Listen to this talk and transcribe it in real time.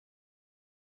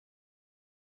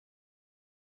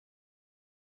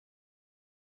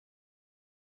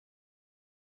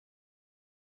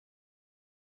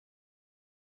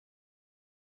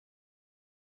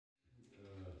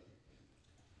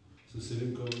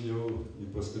susirinkom jau į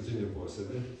paskutinį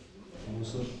posėdį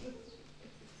mūsų.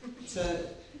 So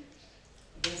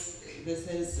this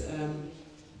is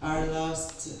our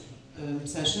last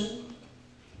session.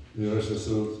 Ir aš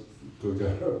esu, ko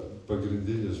gero,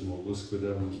 pagrindinis žmogus,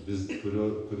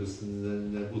 kuris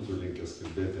nebūtų linkęs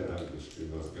kalbėti angliškai,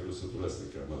 nors galiu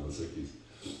suprasti, ką man atsakys.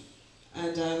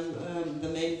 And I'm the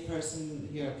main person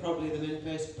here, probably the main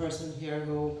person here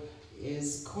who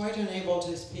is quite unable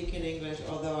to speak in English,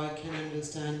 although I can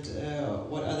understand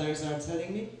what others are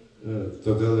telling me.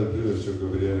 Todėl ir priverčiau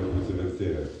Gabrielę būti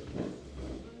vertėja.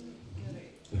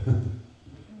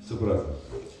 Supratom.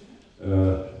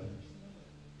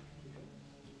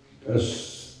 Aš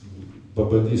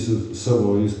pabandysiu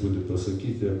savo įspūdį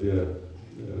pasakyti apie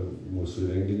mūsų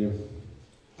renginį.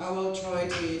 I will try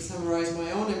to summarize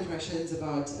my own impressions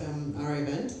about our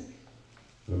event.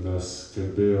 Mes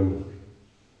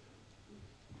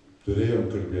turėjom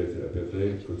kalbėti apie tai,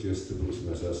 kokie stiprus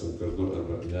mes esam kartu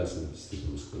arba nesam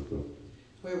stiprus kartu.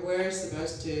 We were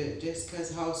supposed to discuss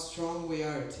how strong we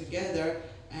are together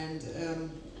and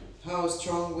how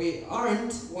strong we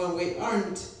aren't when we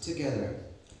aren't together.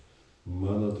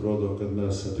 Man atrodo, kad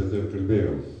mes apie tai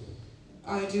kalbėjom.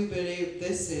 I do believe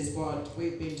this is what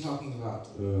we've been talking about.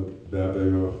 Be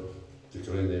abejo,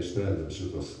 tikrai neišsprendėm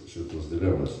šitos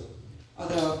dilemas.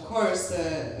 Although, of course,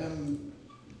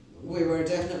 we were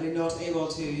definitely not able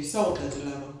to solve the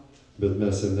dilemma. Bet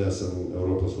mes ir nesam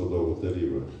Europos vadovų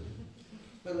taryba.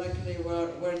 But luckily,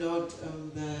 we're not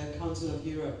the Council of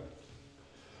Europe.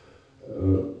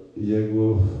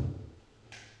 Jeigu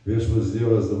viešpats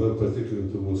Dievas dabar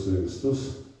patikrintų mūsų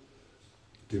inkstus,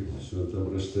 kaip šventam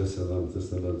rašte Senam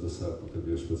testamente sako, kad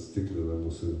viešpats tikrina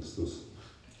mūsų inkstus.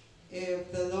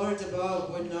 If the Lord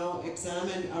above would now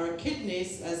examine our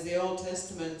kidneys, as the Old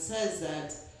Testament says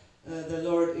that the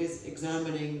Lord is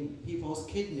examining people's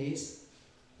kidneys,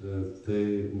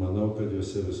 tai manau, kad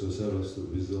juose visuose rastų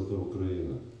vis dėlto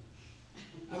Ukrainą.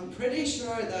 I'm pretty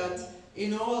sure that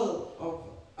in all of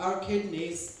our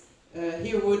kidneys,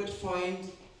 he would find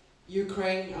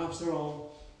Ukraine after all.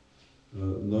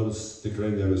 Nors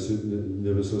tikrai ne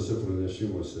visuose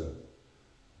pranešimuose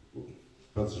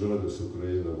pats žodis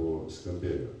Ukraina buvo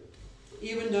skambėjo.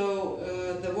 Even though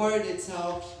the word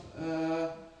itself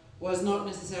was not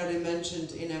necessarily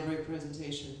mentioned in every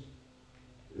presentation.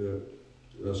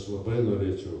 Aš labai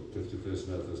norėčiau, kad kitais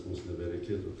metais mums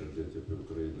nebereikėtų kalbėti apie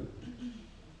Ukrainą.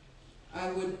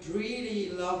 I would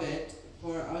really love it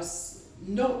for us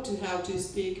not to have to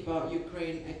speak about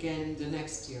Ukraine again the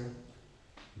next year.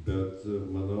 Bet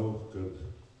manau, kad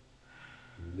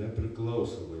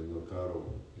nepriklausomai nuo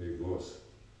karo eigos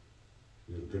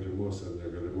ir galimos ar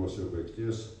negalimos jo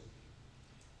baigties.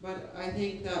 But I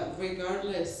think that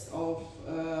regardless of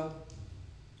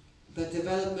the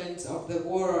developments of the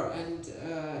war and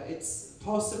its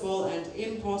possible and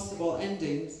impossible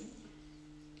endings,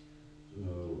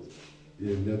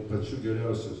 ir net pačiu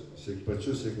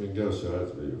sėkmingiausiu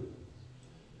atveju,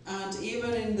 and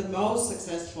even in the most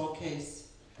successful case,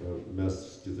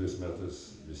 mes kitais metais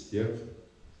vis tiek,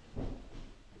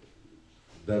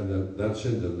 dar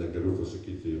šiandien negaliu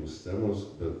pasakyti jums temos,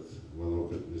 bet manau,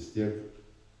 kad vis tiek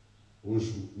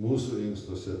už mūsų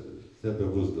inkstuose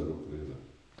tebebus dar Ukraina.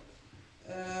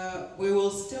 We will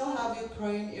still have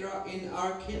Ukraine in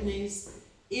our kidneys,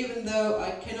 even though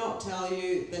I cannot tell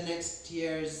you the next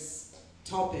year's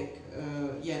topic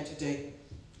yet today.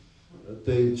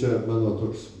 Tai čia mano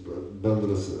toks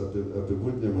bendras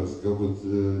apibūdinimas, galbūt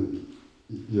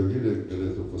Jogilė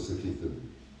galėtų pasakyti,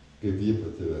 kaip ji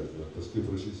pati vertina. Paskui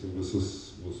prašysim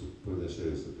visus mūsų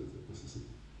pranešėjus apie tai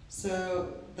pasisakyti. So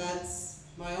that's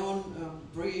my own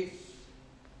brief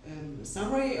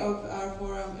summary of our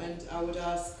forum, and I would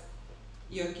ask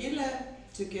Jogilė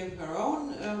to give her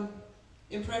own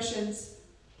impressions,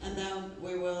 and then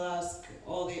we will ask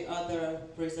all the other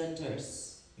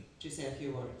presenters to say a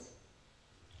few words.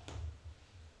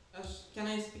 Can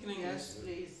I speak in English? Yes,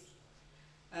 please.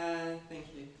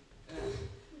 Thank you.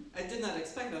 I did not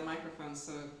expect the microphone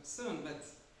so soon, but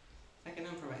I can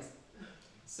improvise.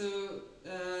 So,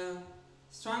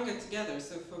 stronger together.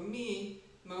 So for me,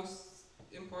 most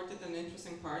important and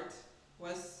interesting part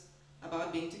was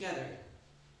about being together.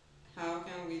 How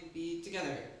can we be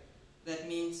together? That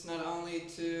means not only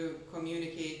to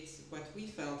communicate what we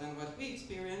felt and what we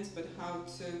experienced, but how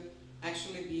to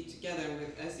actually be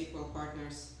together as equal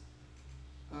partners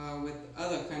with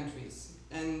other countries.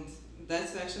 And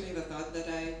that's actually the thought that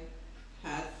I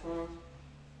had for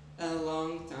a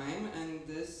long time, and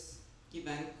this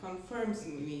event confirms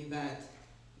me that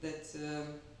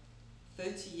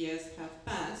 30 years have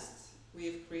passed. We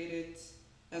have created,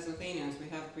 as Lithuanians, we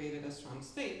have created a strong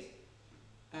state,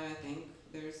 I think,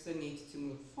 there's a need to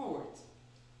move forward,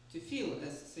 to feel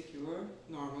a secure,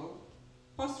 normal,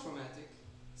 post-traumatic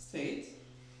state,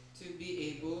 to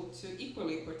be able to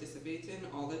equally participate in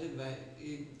all the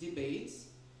debates,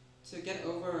 to get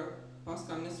over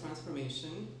post-communist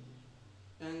transformation,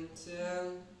 and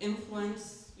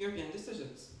influence European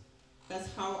decisions.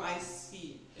 That's how I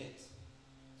see it.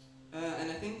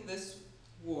 And I think this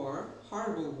war,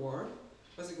 horrible war,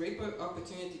 was a great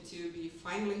opportunity to be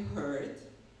finally heard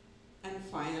and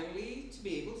finally to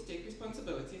be able to take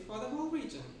responsibility for the whole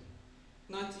region.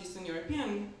 Not Eastern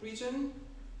European region.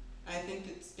 I think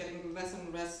it's getting less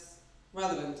and less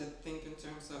relevant to think in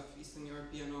terms of Eastern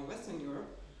European or Western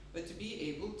Europe, but to be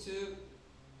able to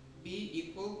be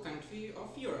equal country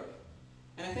of Europe.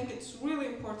 And I think it's really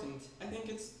important. I think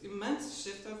it's immense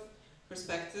shift of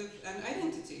perspective and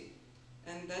identity.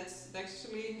 And that's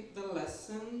actually the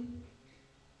lesson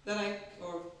that I,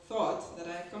 or thought that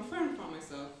I confirmed for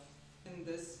myself in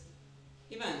this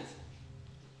event.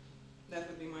 That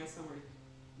would be my summary.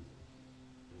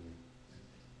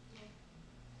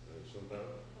 Chantal?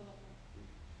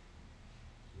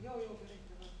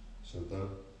 Chantal?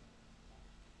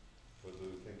 What do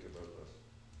you think about us?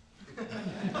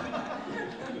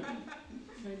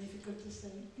 Very difficult to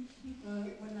say.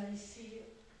 When I see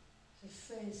the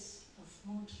face of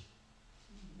Munch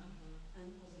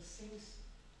and other things,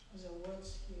 other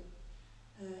words here,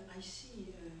 I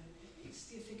see it's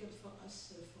difficult for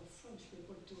us, for French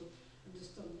people, to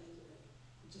understand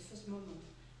at the first moment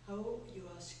how you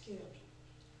are scared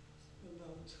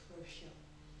about Russia.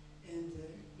 And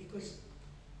because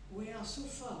we are so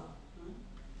far,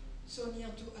 so near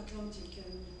to Atlantic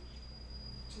and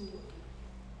to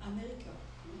America,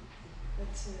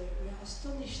 that we are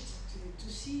astonished to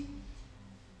see,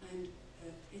 and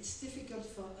it's difficult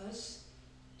for us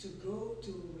to go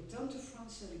to return to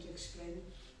France and to explain.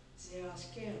 They are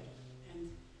scared,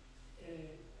 and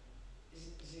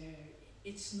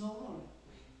it's normal.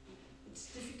 It's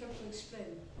difficult to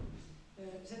explain.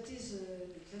 That is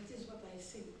what I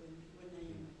think when I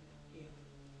am here.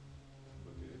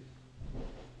 Okay.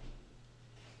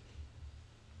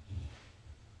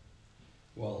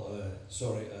 Well,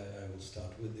 sorry, I will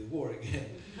start with the war again.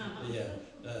 Yeah,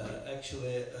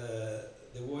 actually,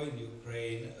 the war in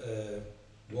Ukraine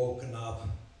woken up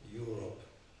Europe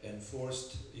and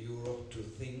forced Europe to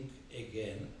think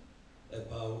again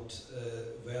about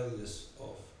values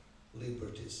of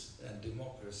liberties and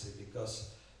democracy,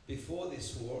 because before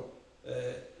this war,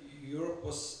 Europe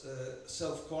was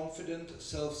self-confident,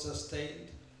 self-sustained,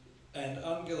 and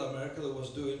Angela Merkel was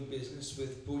doing business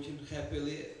with Putin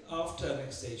happily after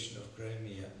annexation of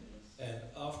Crimea and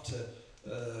after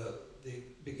the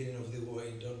beginning of the war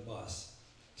in Donbass.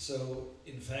 So,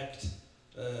 in fact,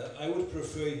 I would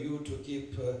prefer you to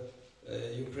keep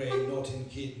Ukraine not in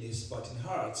kidneys but in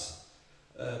hearts.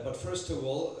 But first of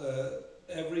all,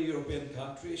 every European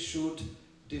country should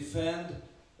defend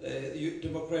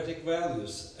democratic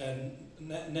values and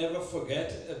never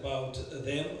forget about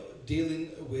them dealing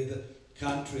with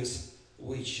countries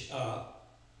which are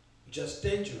just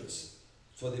dangerous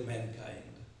for the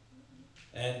mankind.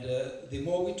 And the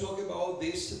more we talk about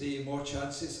this, the more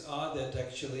chances are that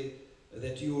actually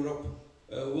that Europe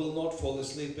will not fall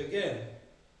asleep again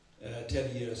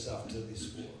 10 years after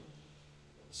this war.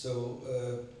 So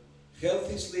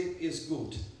healthy sleep is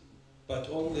good, but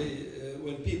only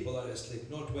when people are asleep,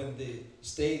 not when the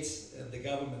states and the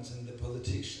governments and the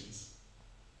politicians.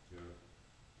 Yeah.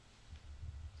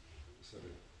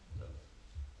 Sorry.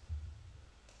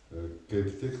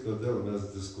 Kaip tik todėl mes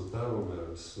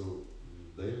diskutavome su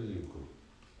dailininku,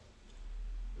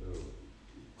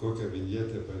 kokią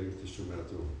vinjetę parinkti šių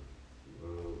metų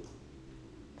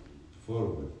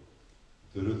forumui.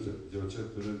 Jau čia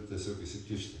turiu tiesiog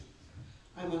įsikišti.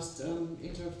 I must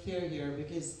interfere here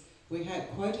because we had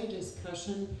quite a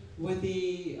discussion with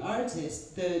the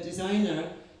artist, the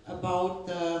designer, about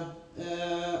the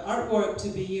artwork to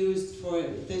be used for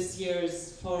this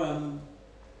year's forum.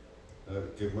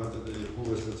 Kaip matote,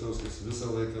 Jokūbas Lecovskis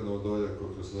visą laiką naudoja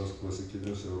kokius nors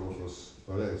klasikinius Europos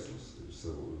paveikslus iš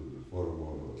savo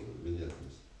forumo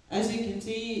vinjetėmis. As you can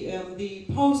see, the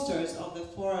posters of the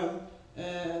forum,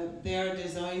 they are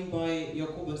designed by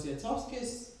Jokūbas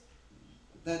Lecovskis.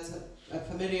 That's a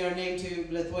familiar name to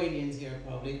Lithuanians here,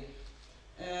 probably.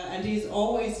 And he's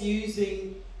always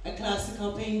using a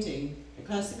classical painting, a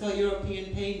classical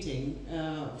European painting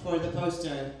for the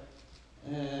poster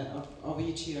of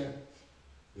each year.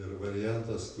 Ir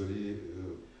variantas, kurį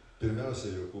pirmiausia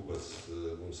Jokūbas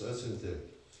mums atsiuntė,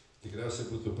 tikriausiai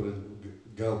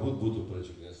galbūt būtų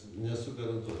pradžiuginęs, nesu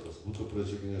garantuotas, būtų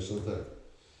pradžiuginęs Chantal.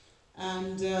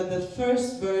 And the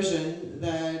first version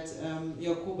that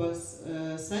Jokūbas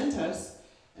Jokubas sent us.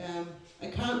 I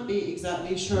can't be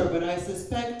exactly sure, but I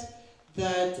suspect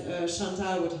that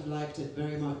Chantal would have liked it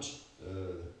very much.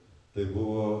 Tai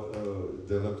buvo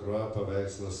Delacroix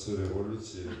paveikslas su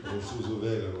revoliucija, prancūzų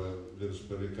vėliava virš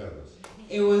barikados.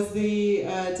 It was the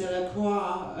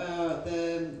Delacroix,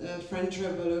 the French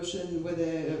Revolution with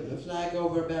a flag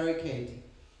over barricade.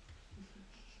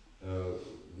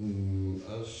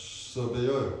 Aš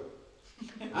suabejojau.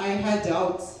 I had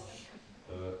doubts.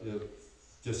 Ir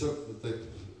tiesiog taip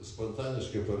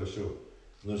spontaniškai parašiau.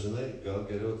 Nu žinai, gal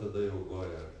geriau tada jau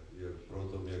Goja ir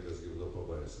proto miegas gimdo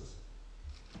pabaisas.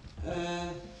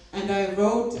 And I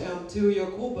wrote to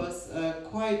Jokubas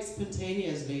quite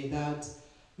spontaneously that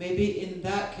maybe in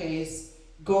that case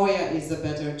Goya is a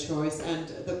better choice, and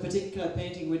the particular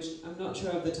painting, which I'm not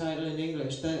sure of the title in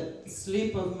English, the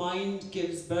Sleep of Mind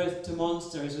Gives Birth to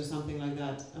Monsters or something like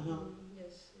that.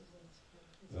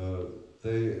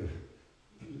 Tai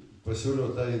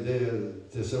pasiūliau tą idėją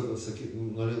tiesiog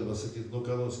norėdamas sakyti, nu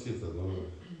ką nors kitą,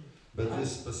 bet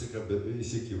jis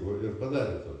įsikibo ir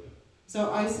padarė tokį.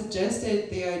 So I suggested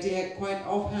the idea quite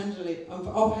offhandedly,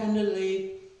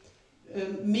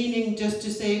 meaning just to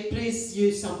say, please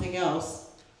use something else.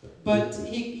 But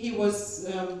he was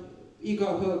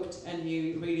ego hooked, and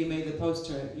he really made the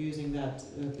poster using that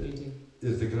painting.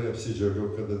 Ir tikrai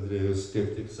apsidžiaugiau, kad Andrėjus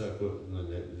kaip tik sako,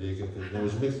 reikia, kad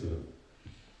neužmigtumėm.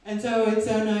 And so it's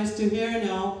so nice to hear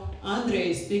now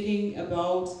Andrei speaking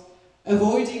about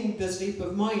avoiding the sleep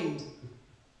of mind.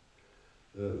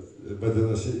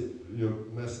 Vadinasi,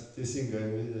 juk mes teisingą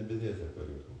vinjetę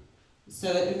parinkom. So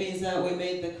it means that we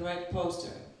made the correct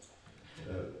poster.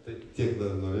 Tai tiek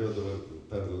dar norėjau, dabar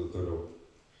perduodu toliau.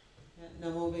 Now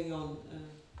moving on.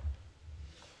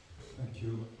 Thank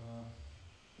you.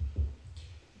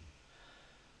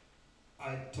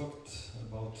 I talked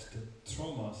about the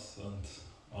traumas and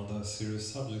other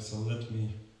serious subjects, so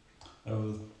I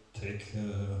will take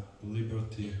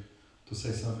liberty to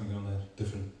say something on a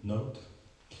different note.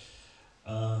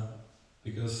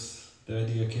 Because the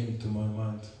idea came to my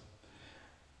mind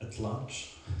at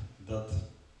lunch that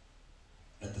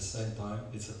at the same time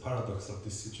it's a paradox of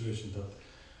this situation that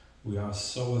we are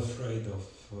so afraid of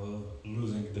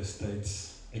losing the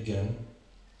states again.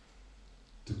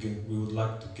 We would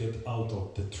like to get out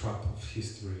of the trap of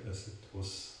history, as it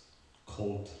was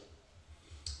called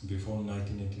before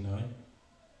 1989.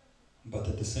 But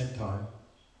at the same time,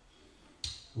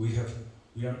 we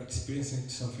are experiencing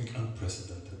something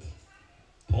unprecedented.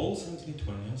 Poles and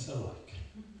Lithuanians alike.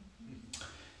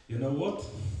 You know what?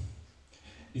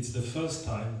 It's the first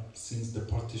time since the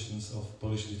partitions of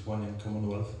Polish-Lithuanian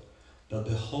Commonwealth that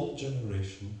the whole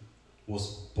generation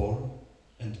was born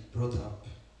and brought up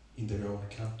in their own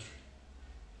country.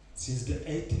 Since the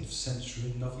 18th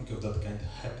century, nothing of that kind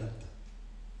happened.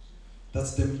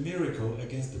 That's the miracle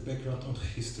against the background of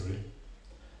history.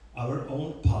 Our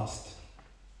own past,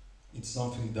 it's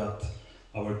something that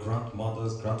our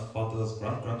grandmothers, grandfathers,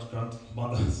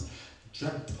 grandmothers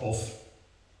dreamt of,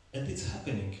 and it's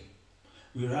happening.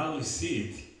 We rarely see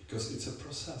it because it's a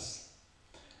process.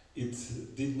 It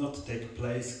did not take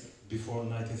place before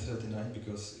 1939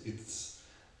 because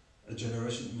a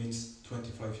generation means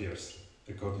 25 years,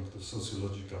 according to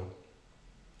sociological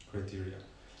criteria.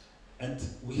 And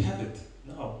we have it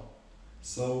now.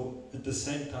 So at the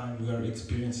same time we are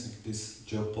experiencing this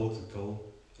geopolitical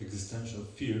existential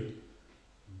fear,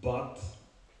 but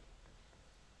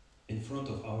in front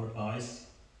of our eyes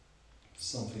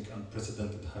something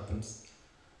unprecedented happens.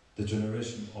 The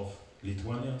generation of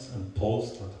Lithuanians and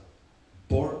Poles that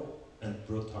born and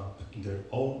brought up in their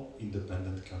own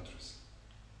independent countries.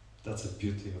 That's a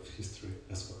beauty of history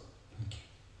as well. Thank you.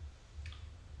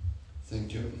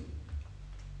 Thank you.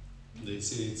 They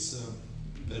say it's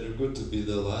very good to be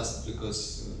the last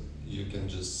because you can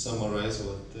just summarize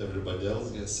what everybody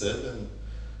else has said and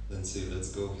then say, let's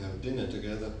go have dinner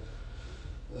together.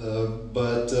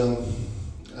 But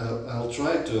I'll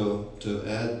try to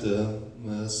add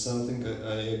something.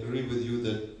 I agree with you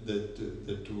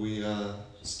that we are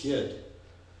scared,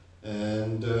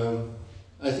 and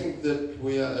I think that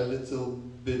we are a little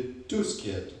bit too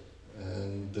scared.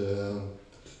 And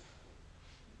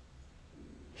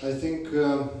I think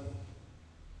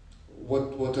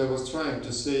what I was trying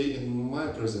to say in my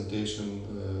presentation,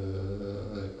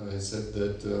 I said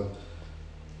that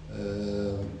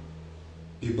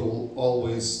people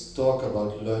always talk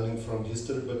about learning from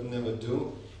history but never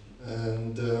do.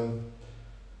 And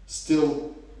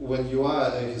still, when you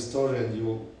are a historian,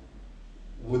 you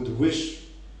would wish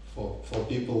for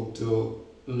people to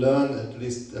learn at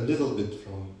least a little bit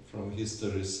from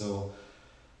history. So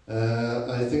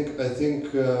I think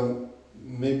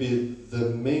maybe the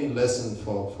main lesson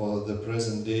for the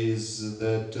present day is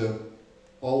that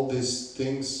all these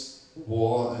things,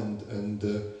 war and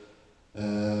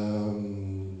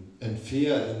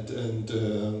fear and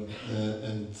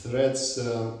threats,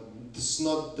 this is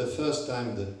not the first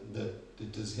time that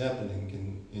it is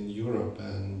happening in Europe,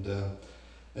 and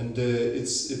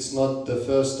it's not the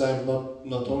first time,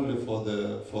 not only for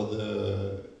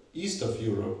the east of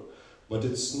Europe, but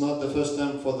it's not the first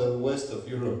time for the west of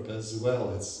Europe as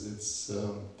well.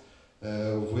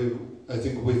 I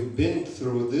think we've been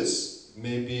through this,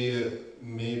 maybe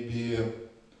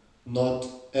not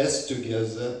as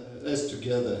together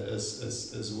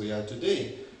as we are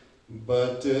today,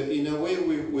 but in a way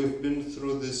we've been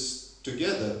through this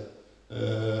together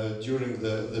during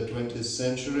the 20th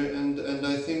century, and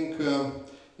I think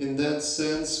in that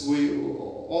sense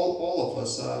all of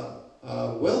us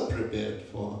are well prepared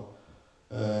for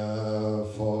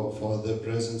the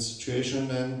present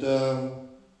situation, and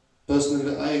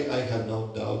personally I have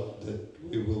no doubt that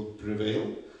we will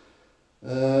prevail,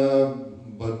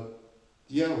 but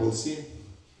yeah, we'll see.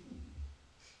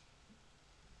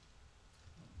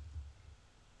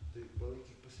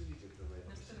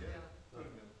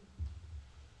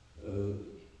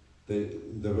 Tai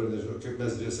dabar nežinau, kaip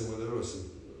mes dviese moderuosim.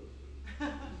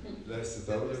 Leisti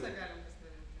tau?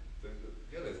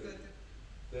 Gerai.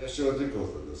 Tai aš jau atlikau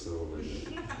tada savo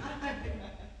vaidmenį.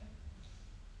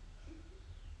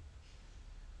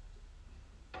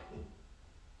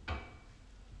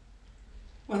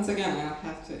 Once again, I'll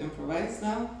have to improvise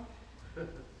now.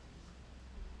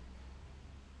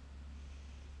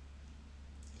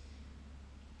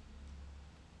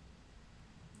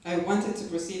 I wanted to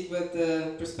proceed with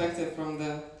the perspective from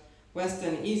the west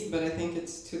and east, but I think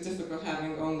it's too difficult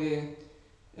having only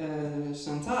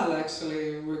Chantal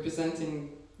actually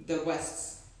representing the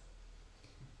Wests.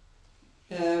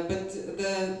 But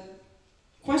the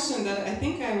question that I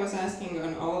think I was asking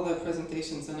on all the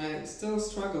presentations, and I still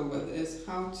struggle with, is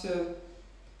how to,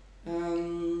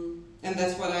 and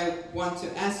that's what I want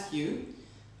to ask you,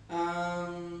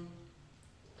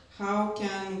 how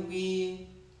can we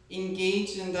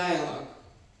engage in dialogue?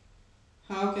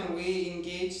 How can we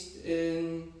engage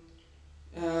in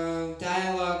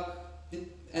dialogue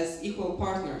as equal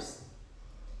partners,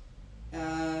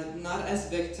 not as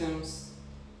victims,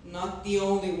 not the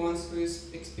only ones who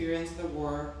experienced the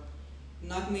war,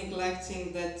 not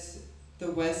neglecting that the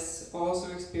West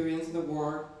also experienced the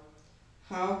war?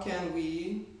 How can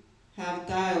we have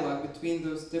dialogue between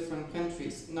those different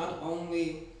countries? Not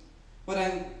only what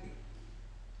I'm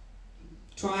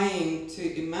trying to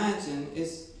imagine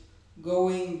is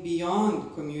going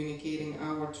beyond communicating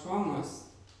our traumas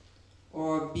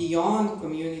or beyond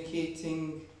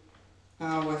communicating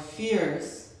our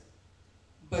fears,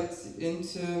 but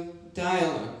into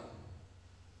dialogue.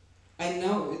 I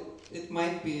know it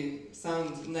might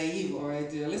sound naive or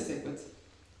idealistic, but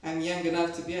I'm young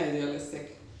enough to be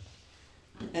idealistic.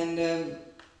 And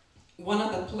one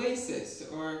of the places,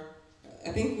 or I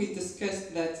think we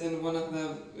discussed that in one of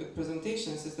the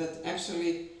presentations, is that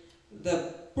actually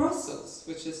the Brussels,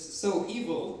 which is so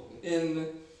evil in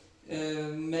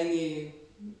many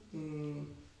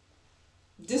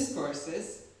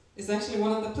discourses, is actually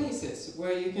one of the places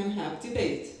where you can have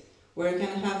debate, where you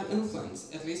can have influence.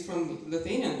 At least from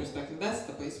Lithuanian perspective, that's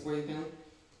the place where you can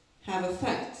have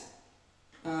effect.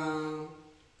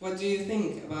 What do you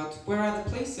think about where are the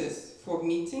places for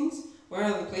meetings? Where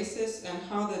are the places and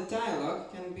how the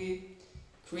dialogue can be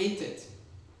created?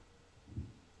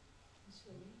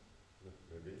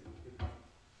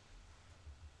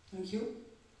 Thank you.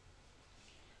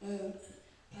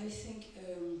 I think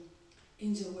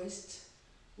in the West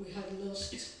we had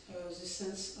lost the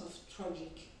sense of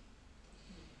tragic.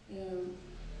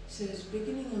 So the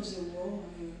beginning of the war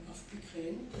of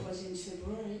Ukraine was in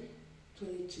February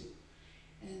 22.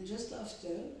 And just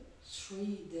after,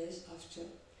 3 days after,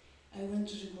 I went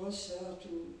to the grocer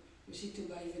to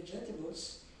buy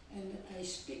vegetables, and I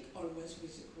speak always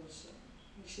with the grocer,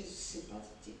 which is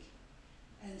sympathetic.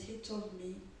 And he told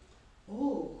me,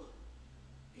 "Oh,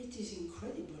 it is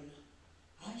incredible.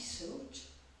 I thought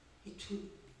it would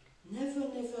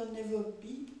never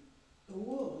be a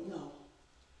war now."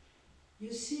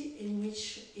 You see in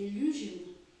which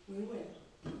illusion we were.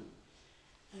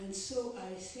 And so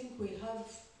I think we have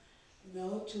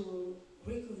now to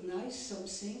recognize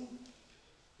something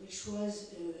which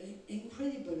was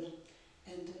incredible.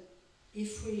 And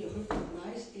if we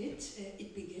recognize it,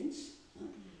 it begins.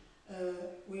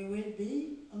 We will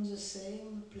be on the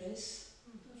same place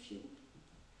of you.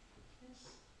 Yes.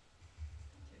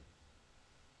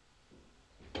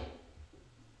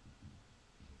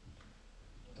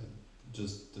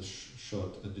 just a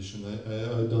short addition.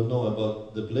 I don't know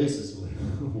about the places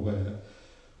where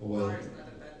Bar is not a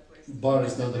bad place. Bar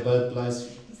is not a bad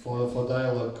place for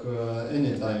dialogue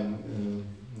anytime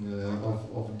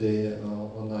of day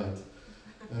or night.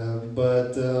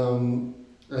 But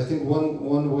I think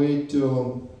one way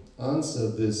to answer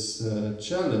this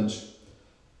challenge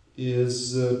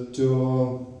is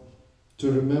to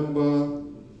remember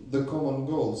the common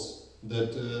goals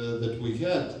that we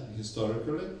had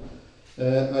historically.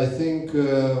 I think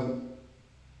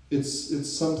it's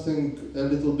something a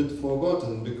little bit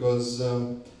forgotten, because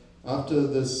after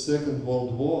the Second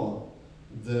World War,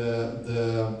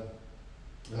 the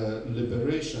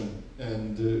liberation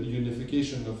and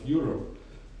unification of Europe,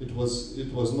 it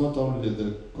was not only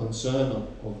the concern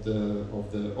of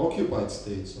the occupied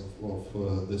states,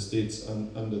 of the states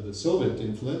under the Soviet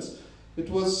influence. It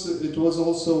was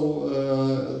also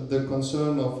the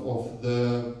concern of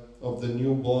the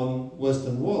newborn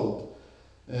Western world,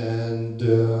 and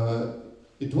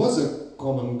it was a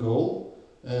common goal,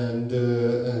 and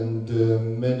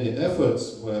many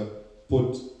efforts were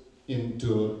put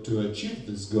into to achieve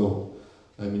this goal.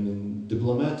 I mean, in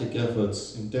diplomatic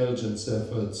efforts, intelligence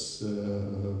efforts,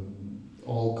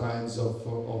 all kinds of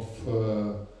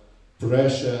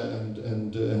pressure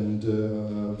and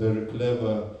very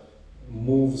clever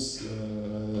moves.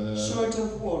 Short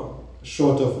of war.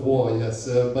 Short of war, yes.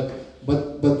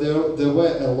 But there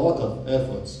were a lot of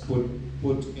efforts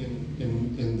put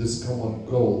in this common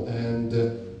goal, and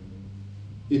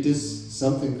it is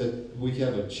something that we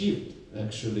have achieved.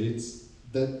 Actually, it's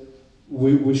that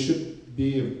we should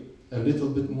be a little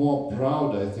bit more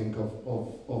proud, I think,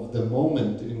 of the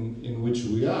moment in which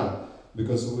we are,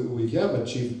 because we have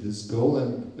achieved this goal,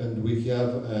 and we have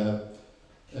a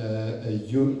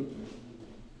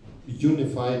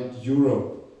unified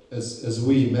Europe as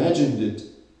we imagined it,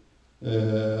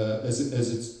 as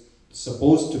it's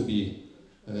supposed to be.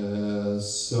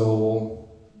 So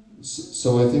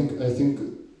I think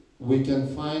we can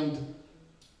find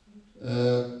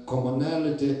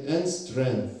commonality and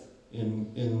strength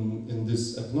in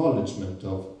this acknowledgement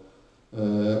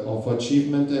of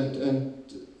achievement,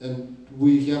 and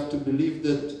we have to believe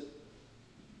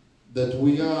that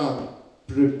we are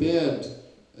prepared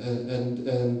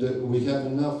and we have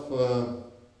enough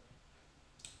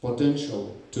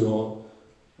potential to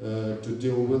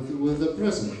deal with the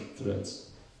present threats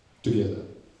together.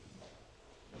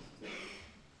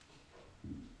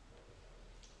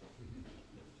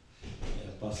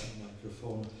 Yeah, passing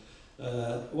microphone.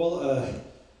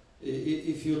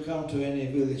 If you come to any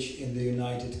village in the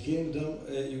United Kingdom,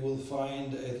 you will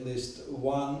find at least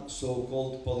one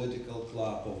so-called political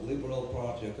club of Liberal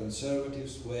Party or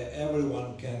Conservatives where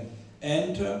everyone can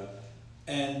enter,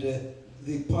 and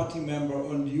the party member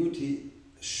on duty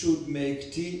should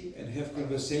make tea and have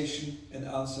conversation and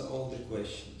answer all the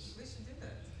questions. We should do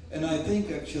that. And I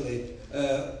think actually,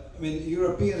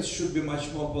 Europeans should be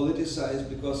much more politicized,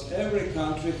 because every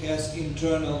country has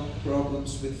internal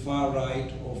problems with far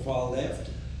right or far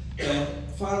left, and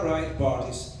far right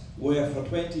parties were for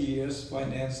 20 years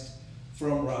financed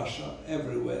from Russia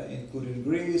everywhere, including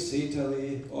Greece,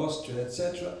 Italy, Austria,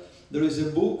 etc. There is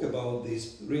a book about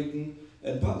this written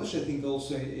and published, I think,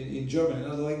 also in German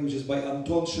and other languages by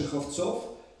Anton Shekhovtsov,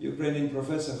 Ukrainian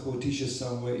professor who teaches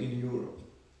somewhere in Europe.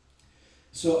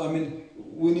 So,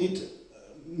 we need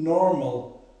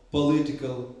normal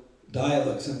political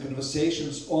dialogues and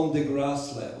conversations on the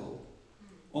grass level.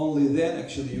 Only then,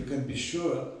 actually, you can be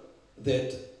sure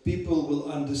that people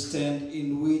will understand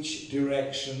in which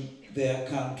direction their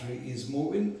country is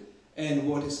moving and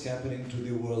what is happening to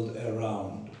the world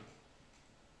around.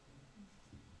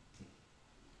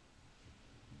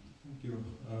 Thank you.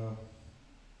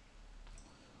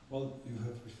 You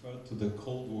have referred to the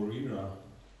Cold War era.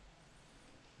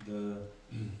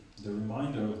 The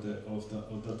reminder of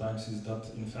the times is that,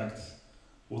 in fact,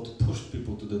 what pushed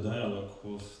people to the dialogue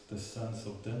was the sense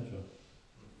of danger,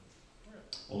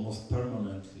 almost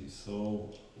permanently.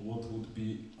 So what would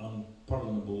be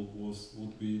unpardonable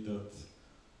would be that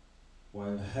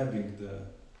while having the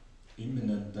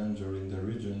imminent danger in the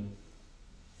region,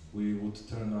 we would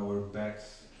turn our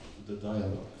backs to the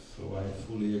dialogue. So I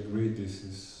fully agree, this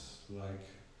is like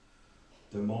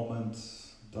the moment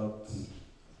that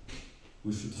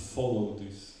we should follow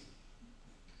this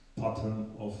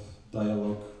pattern of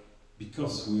dialogue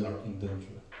because we are in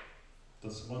danger.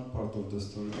 That's one part of the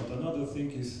story. But another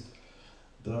thing is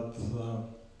that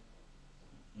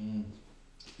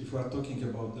if we are talking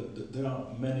about there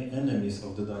are many enemies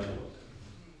of the dialogue.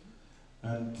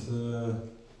 And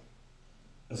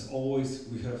as always,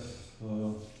 we have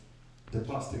the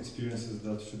past experiences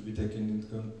that should be taken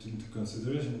into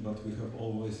consideration, but we have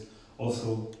always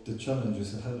also the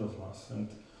challenges ahead of us. And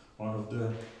one of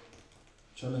the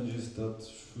challenges that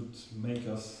should make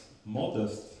us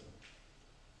modest,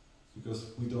 because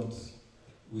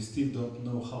we still don't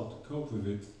know how to cope with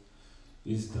it,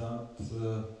 is that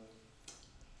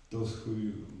those who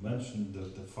you mentioned,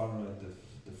 the far right,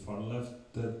 the far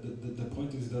left, the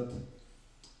point is that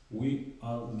we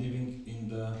are living in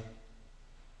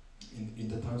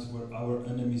the times where our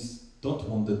enemies don't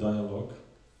want the dialogue,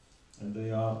 and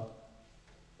they are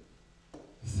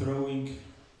throwing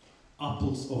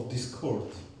apples of discord.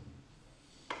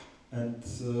 And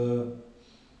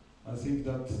I think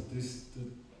that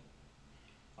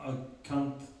I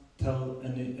can't tell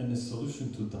any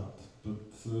solution to that, but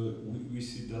we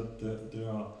see that there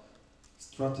are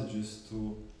strategies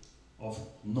of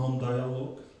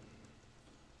non-dialogue,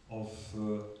 of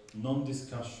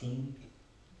non-discussion,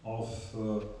 of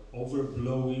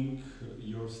overblowing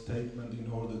your statement in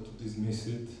order to dismiss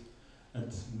it,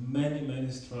 and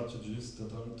many strategies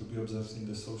that are to be observed in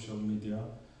the social media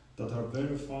that are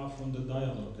very far from the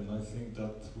dialogue. And I think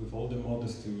that with all the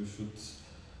modesty we should,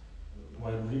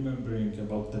 while remembering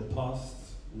about the past,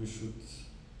 we should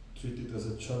treat it as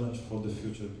a challenge for the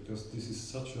future, because this is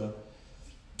such a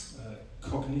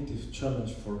cognitive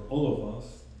challenge for all of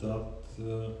us that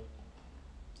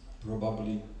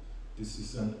probably this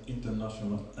is an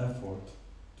international effort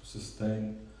to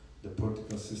sustain the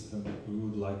political system that we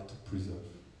would like to preserve.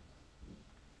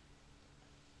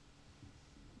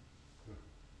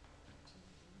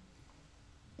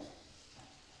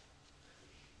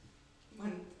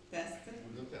 Man tęsti.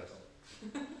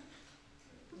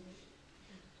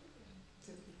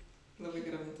 Labai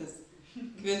gera mintis.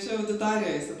 Kviečiu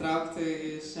auditoriją įsitraukti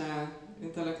į šią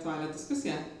intelektualią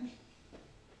diskusiją.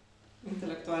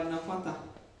 Intelektualinę puotą.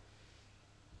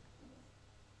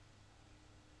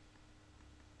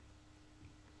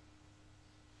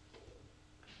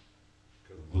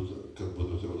 Kad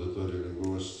būtų tai auditorija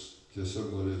lengviau, aš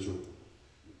tiesiog norėčiau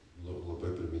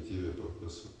labai primityviai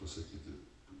pasakyti,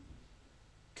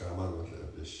 ką manote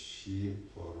apie šį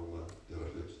forumą ir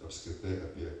apskritai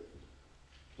apie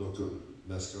tokio,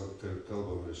 mes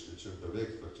kalbam, reiškia, čia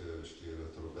beveik tokia, reiškia, yra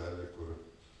trobelė, kur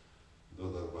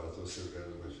duoda arbatos ir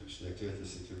galima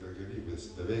šnekėtis iki begalybės.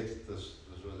 Beveik tas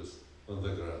žodis on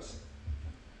the grass.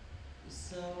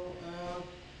 So,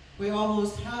 we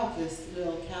almost have this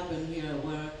little cabin here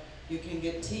where you can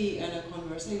get tea and a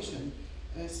conversation.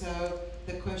 So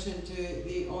the question to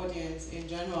the audience in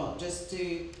general, just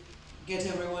to get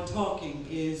everyone talking,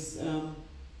 is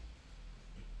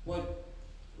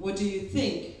what do you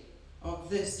think of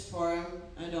this forum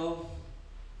and of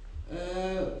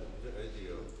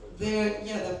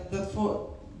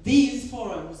these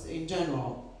forums in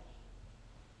general?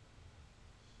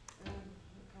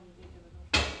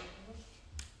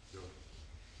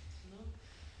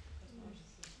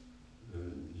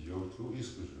 Jokių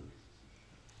įspūdžių.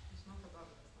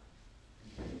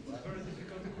 Very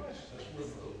difficult question.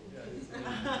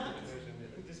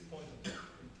 At this point in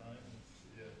time,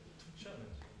 too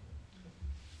challenging.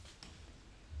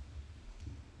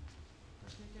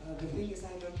 The thing is,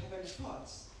 I don't have any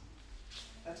thoughts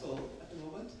at all at the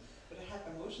moment, but I have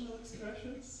emotional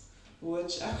expressions,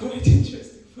 which are quite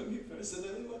interesting for me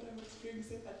personally, what I'm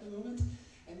experiencing at the moment,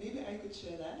 and maybe I could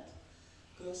share that.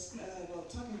 Because, well,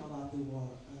 talking about the war,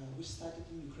 which started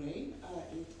in Ukraine,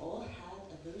 it all had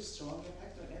a very strong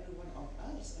effect on every one of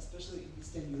us, especially in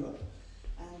Eastern Europe.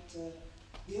 And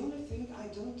the only thing I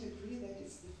don't agree that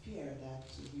it's the fear that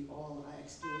we all are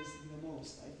experiencing the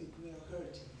most. I think we are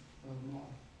hurting more.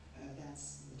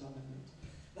 That's the dominant.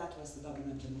 That was the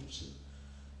dominant emotion.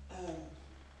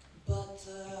 But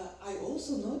I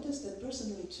also noticed that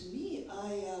personally, to me,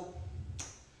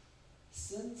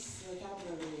 since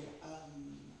February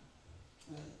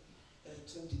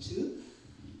 22,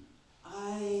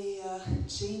 I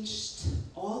changed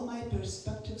all my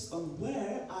perspectives on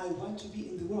where I want to be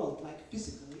in the world, like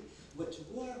physically, what to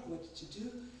work, what to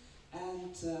do,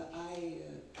 and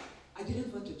I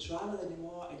didn't want to travel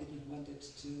anymore. I didn't want it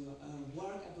to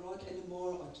work abroad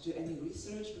anymore or to do any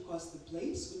research, because the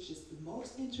place which is the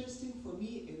most interesting for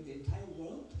me in the entire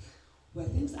world, where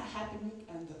things are happening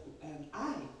and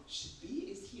I should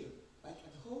be, is here, like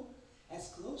at home,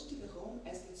 as close to the home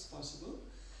as it's possible.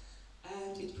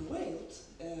 And it prevailed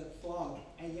for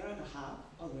a year and a half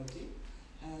already.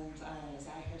 And as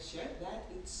I have shared that,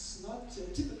 it's not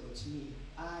typical to me.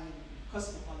 I'm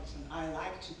cosmopolitan. I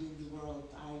like to be in the world.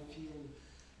 I feel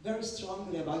very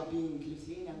strongly about being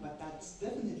Lithuanian, but that's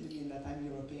definitely mean that I'm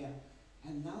European.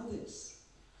 And now this.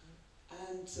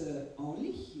 And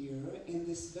only here, in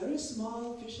this very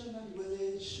small fisherman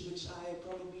village, which I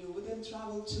probably wouldn't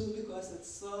travel to because it's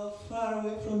so far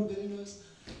away from Vilnius,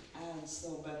 and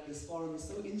so, but this forum is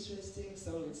so interesting,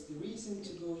 so it's the reason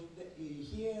to go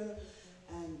here,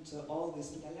 and all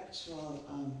this intellectual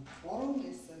forum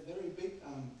is a very big,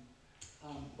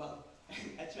 well,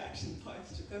 attraction point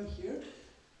to come here.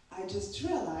 I just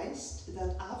realized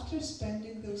that after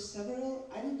spending those several,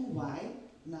 I don't know why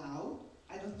now,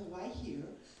 I don't know why here,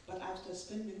 but after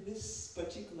spending this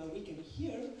particular weekend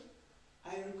here,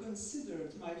 I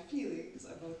reconsidered my feelings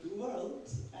about the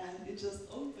world, and it just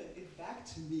opened it back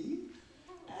to me.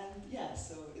 And yeah,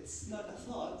 so it's not a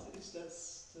thought, it's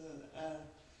just an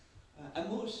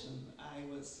emotion I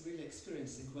was really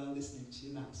experiencing while listening to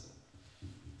you now. So.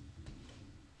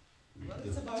 Well,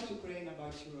 it's about Ukraine,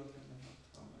 about Europe, and about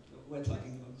what we're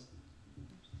talking about.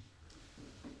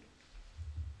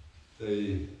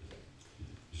 Tai,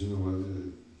 žinoma,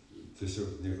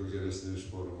 tiesiog nieko geresnio iš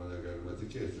forumo negalima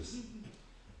tikėtis.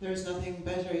 There's nothing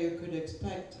better you could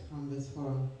expect from this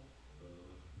forum.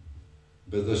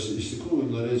 Bet aš iš tikrųjų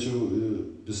norėčiau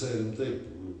visai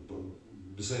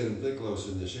rimtai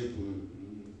klausiu, ne šiaip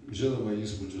žinoma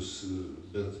įspūdžius,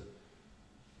 bet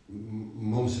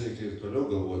mums reikia ir toliau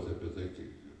galvoti apie tai,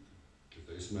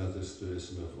 kitais metais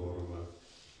turėsime forumą.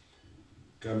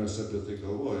 Ką mes apie tai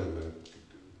galvojame?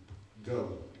 Gal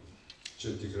čia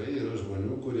tikrai yra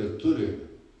žmonių, kurie turi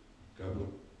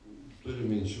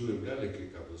minčių ir gali kai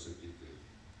ką pasakyti.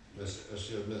 Mes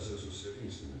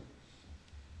susirinksime.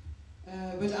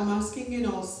 But I'm asking in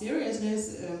all seriousness,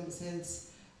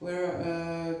 since we're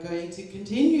going to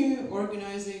continue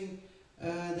organizing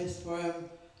this forum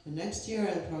next year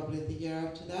and probably the year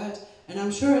after that, and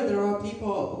I'm sure there are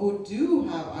people who do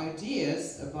have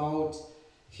ideas about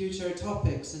future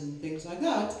topics and things like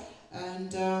that,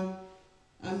 and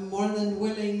I'm more than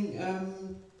willing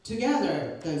to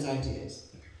gather those ideas.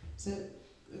 So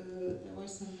there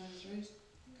was some hands raised.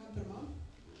 Kamperman?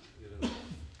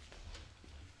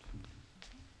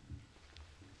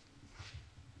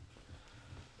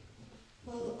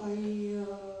 Well, I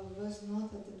was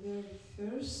not at the very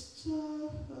first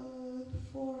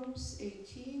forums,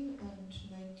 18 and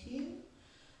 19,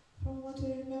 from what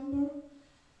I remember.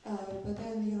 But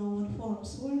then, when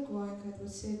forums were going, I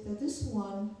would say that this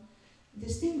one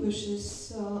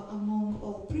distinguishes among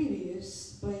all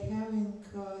previous by having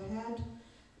had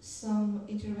some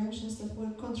interventions that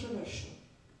were controversial.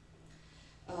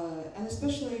 And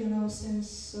especially,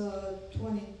 since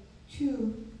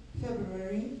 22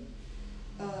 February,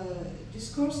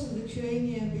 discourse in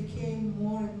Lithuania became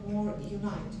more and more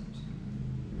united.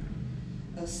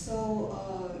 So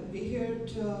we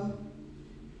heard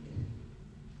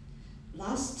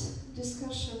last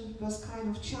discussion was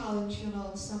kind of challenge,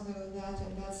 something like that,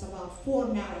 and that's about 4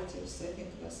 narratives. I think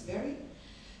was very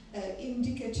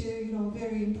indicative,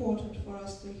 very important for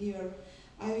us to hear.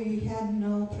 I had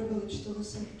no privilege to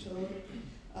listen to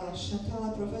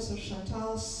Professor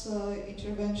Chantal's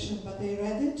intervention, but I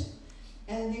read it,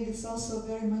 and I think it's also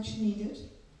very much needed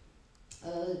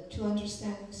to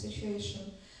understand the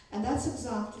situation. And that's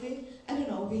exactly, I don't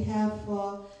know, we have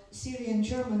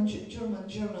Syrian-German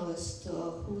journalist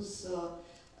whose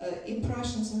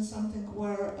impressions on something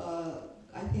were,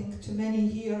 I think, to many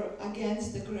here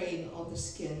against the grain of the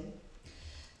skin.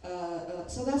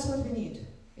 So that's what we need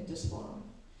in this forum.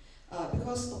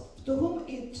 Because to whom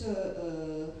it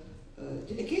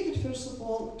dedicated, first of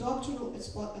all, doctoral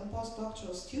and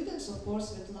postdoctoral students, of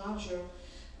course, with larger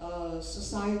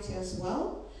society as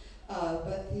well.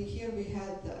 But here we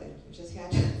just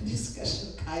had a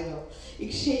discussion, kind of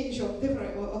exchange of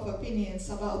opinions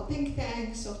about think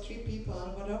tanks of 3 people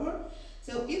and whatever.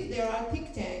 So if there are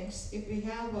think tanks, if we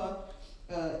have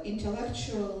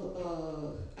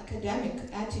intellectual, academic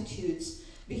attitudes,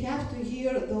 we have to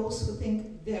hear those who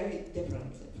think very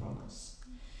differently from us.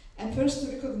 And first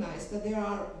to recognize that there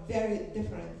are very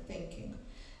different thinking.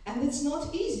 And it's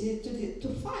not easy to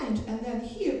find and then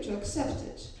here to accept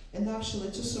it and actually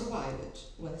to survive it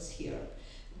when it's here,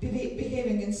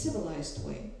 behaving in civilized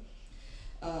way.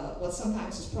 What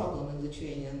sometimes is problem in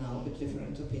Lithuania now with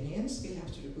different opinions, we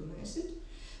have to recognize it.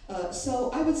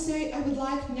 So I would say I would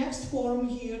like next forum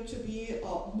here to be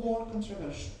more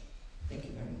controversial. Thank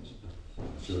you very much.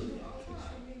 Sure.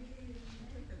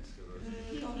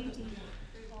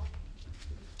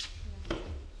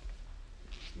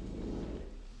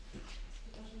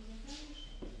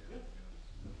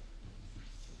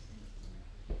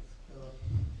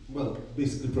 Well,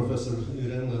 basically, Professor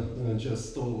Irena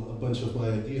just stole a bunch of my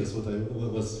ideas, what I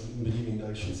was believing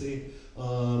I should say.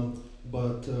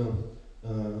 But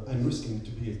I'm risking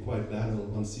to be quite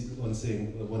banal on saying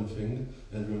one thing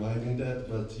and reminding that,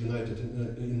 but united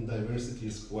in diversity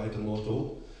is quite a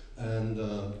motto, and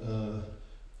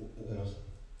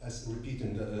as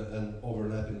repeating and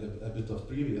overlapping a bit of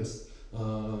previous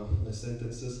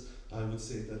sentences, I would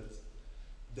say that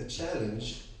the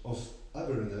challenge of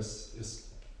otherness is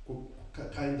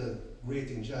kind of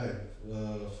great giant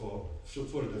for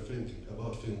further thinking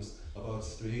about things, about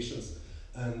situations.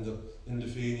 And in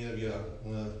Lithuania, we are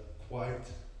quite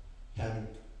having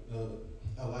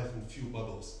alive in few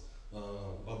bubbles.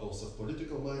 Bubbles of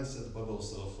political mindset,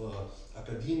 bubbles of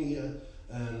academia,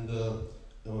 and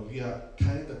we are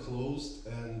kind of closed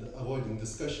and avoiding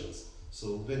discussions.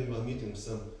 So when you are meeting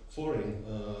some foreign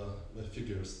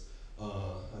figures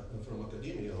from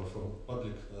academia or from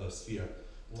public sphere,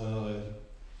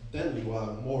 then you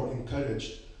are more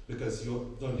encouraged because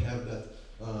you don't have that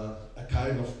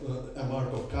a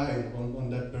mark of Cain on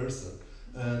that person.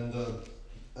 And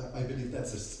I believe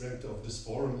that's the strength of this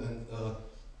forum, and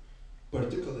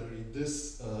particularly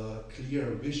this clear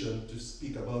vision to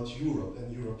speak about Europe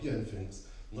and European things,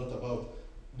 not about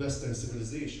Western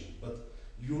civilization, but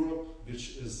Europe,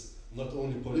 which is not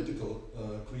only political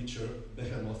creature,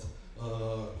 behemoth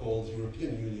called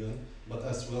European Union, but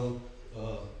as well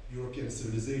European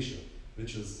civilization,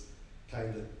 which is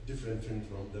kind of different thing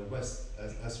from the West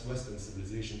as Western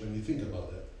civilization when you think about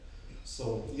that.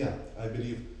 So yeah, I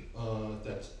believe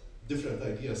that different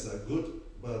ideas are good,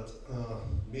 but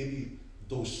maybe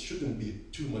those shouldn't be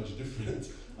too much different.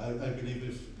 I believe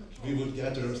if we would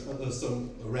gather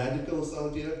some radicals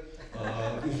out here,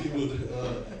 if we would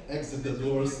exit the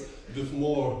doors with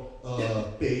more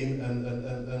pain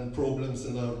and problems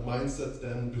in our mindset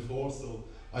than before. So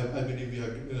I believe we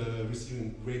are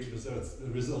receiving great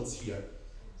results here.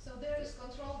 So there is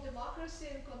controlled democracy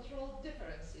and controlled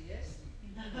difference, yes?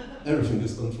 Everything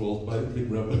is controlled by Big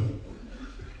Brother.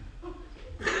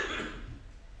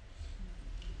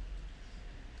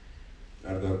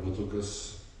 Ar dar būtų kas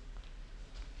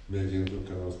mėgintų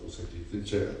ką nors pasakyti?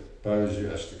 Čia,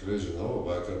 pavyzdžiui, aš tikrai žinau,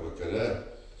 vakar vakare,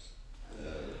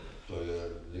 toje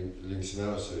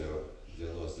linksmiausioje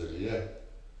dienos dalyje,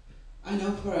 I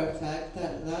know for a fact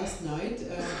that last night,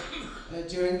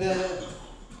 during the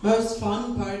most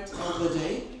fun part of the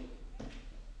day,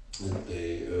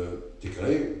 tai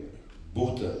tikrai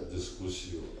būta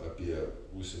diskusijų apie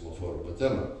būsimo forumo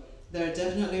temą. there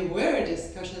definitely were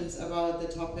discussions about the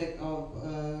topic of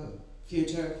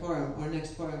future forum or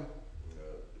next forum.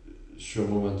 Šiuo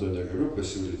momentu negaliu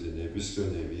pasiūlyti nei viskio,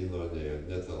 nei vyno, nei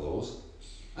net alaus.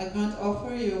 I can't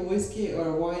offer you whiskey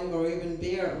or wine or even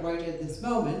beer right at this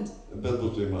moment. Bet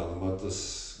būtų įmanoma,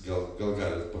 gal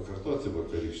galit pakartoti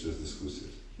vakarykštės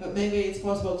diskusijas. But maybe it's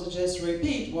possible to just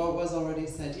repeat what was already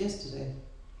said yesterday.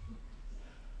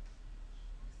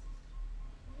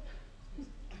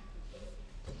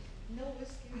 No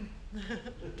whiskey.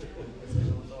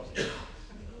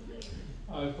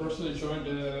 I personally joined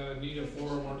the NIDOS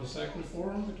Forum or the second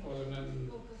forum. It was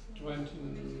in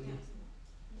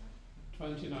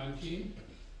 2019,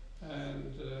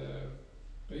 and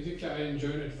basically I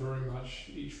enjoyed it very much.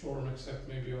 Each forum except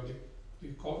maybe the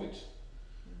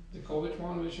COVID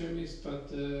one which I missed, but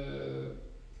the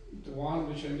one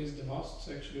which I missed the most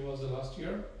actually was the last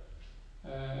year,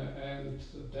 and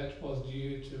that was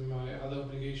due to my other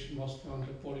obligation, mostly on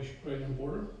the Polish-Ukrainian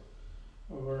border,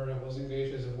 where I was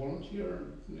engaged as a volunteer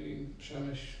in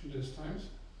Przemyśl these times.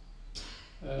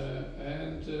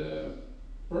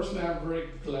 Personally, I'm very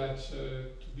glad to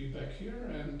be back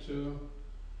here and to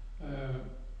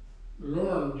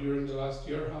learn during the last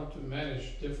year how to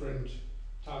manage different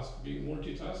tasks, being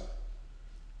multitask,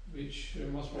 which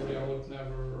most probably I would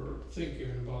never think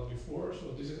even about before.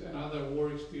 So this is another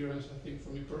war experience, I think, for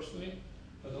me personally,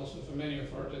 but also for many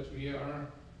of us, that we are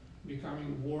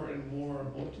becoming more and more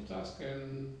multitask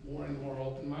and more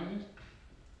open-minded.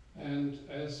 And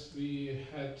as we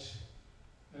had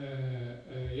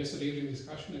yesterday evening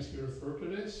discussion, as you referred to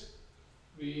this,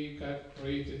 we got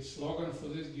created slogan for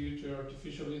this: due to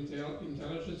artificial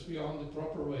intelligence, we are on the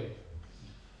proper way.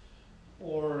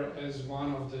 Or as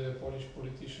one of the Polish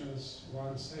politicians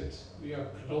once said, we are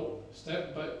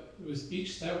with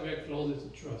each step we are closer to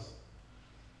truth.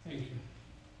 Thank you.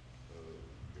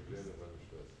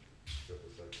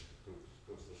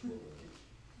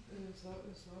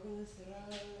 Sloganas yra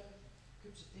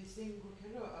kaip čia teisingu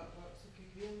keliu, arba su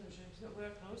kiekvienu žingsniu, we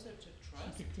are closer to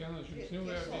trust. Su kiekvienu žingsniu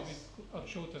we are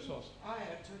arčiau tiesos. Ai,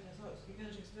 arčiau tiesos, su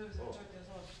kiekvienu žingsniu vis arčiau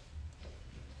tiesos.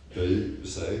 Tai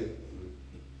visai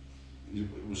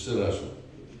užsirašom.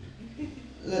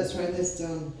 Let's write this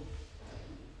down.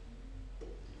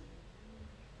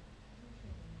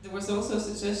 there was also a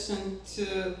suggestion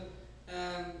to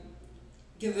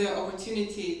give the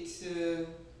opportunity to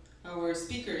our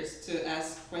speakers to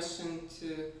ask questions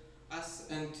to us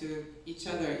and to each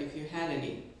other if you had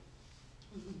any.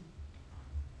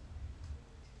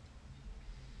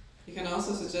 You can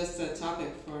also suggest a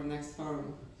topic for next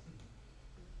forum.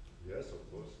 Yes,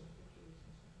 of course.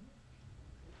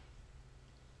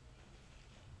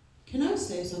 Can I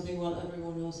say something while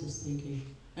everyone else is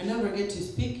thinking? I never get to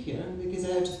speak here because I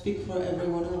have to speak for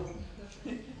everyone else.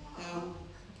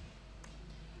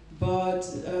 But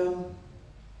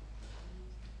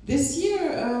this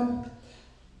year,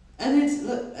 and it's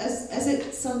as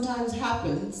it sometimes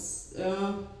happens,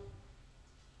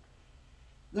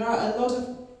 there are a lot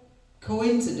of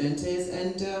coincidences,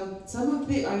 and some of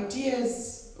the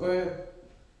ideas, or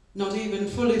not even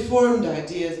fully formed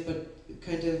ideas, but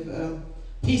kind of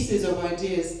pieces of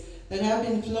ideas that have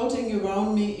been floating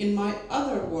around me in my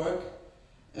other work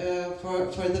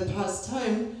for the past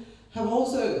time have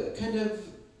also kind of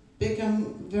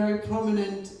become very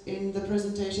prominent in the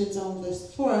presentations on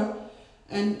this forum.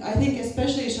 And I think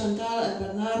especially Chantal and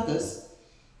Bernardus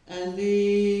and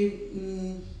the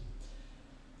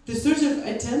sort of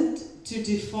attempt to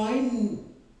define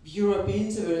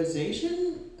European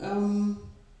civilization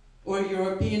or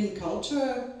European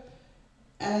culture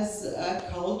as a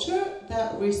culture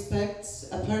that respects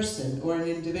a person or an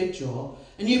individual.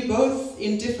 And you both,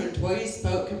 in different ways,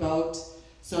 spoke about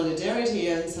solidarity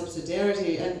and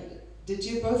subsidiarity. And did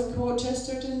you both quote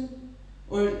Chesterton?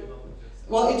 Or,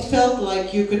 well, it felt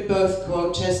like you could both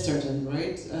quote Chesterton,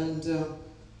 right?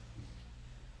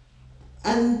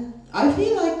 And I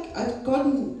feel like I've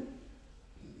gotten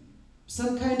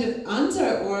some kind of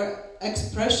answer or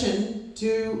expression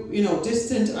to, you know,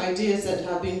 distant ideas that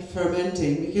have been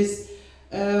fermenting, because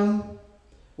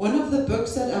one of the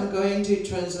books that I'm going to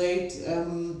translate,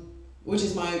 which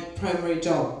is my primary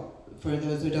job, for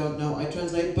those who don't know, I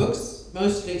translate books,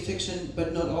 mostly fiction,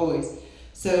 but not always.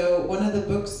 So one of the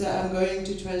books that I'm going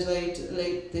to translate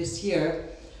late this year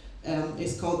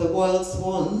is called The Wild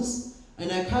Swans,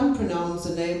 and I can't pronounce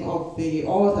the name of the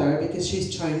author because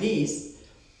she's Chinese.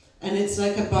 And it's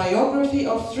like a biography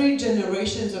of 3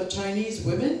 generations of Chinese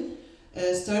women,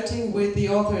 starting with the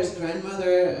author's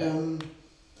grandmother,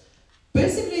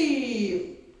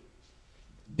 basically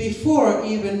before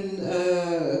even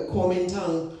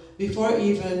Kuomintang, before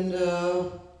even,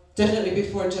 definitely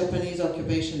before Japanese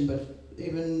occupation, but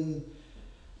even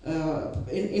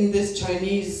in this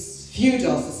Chinese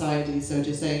feudal society, so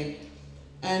to say.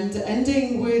 And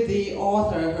ending with the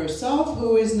author herself,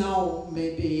 who is now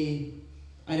maybe,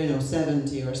 I don't know,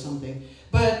 70 or something.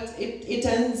 But it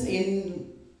ends in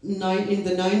the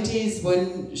 90s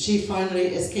when she finally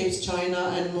escapes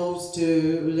China and moves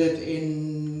to live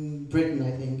in Britain,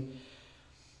 I think.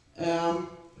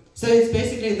 So it's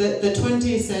basically the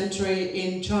 20th century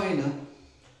in China.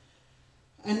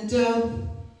 And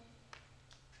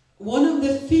one of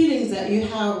the feelings that you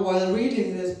have while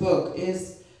reading this book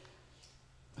is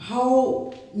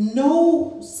how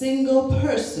no single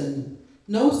person,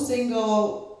 no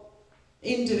single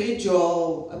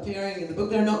individual appearing in the book,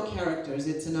 they're not characters,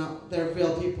 they're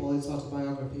real people, it's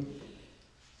autobiography.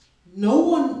 No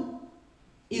one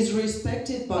is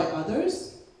respected by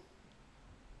others,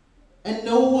 and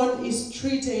no one is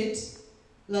treated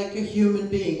like a human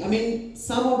being. I mean,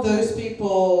 some of those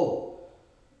people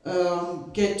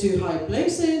get to high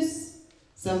places,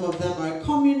 some of them are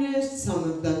communists, some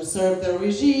of them serve the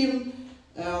regime,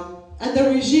 and the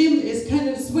regime is kind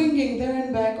of swinging there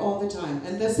and back all the time.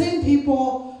 And the same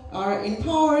people are in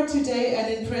power today and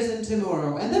in prison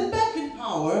tomorrow, and then back in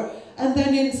power, and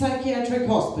then in psychiatric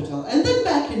hospital, and then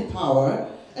back in power,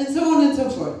 and so on and so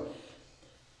forth.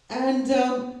 And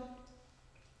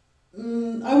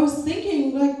I was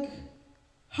thinking, like,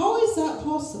 how is that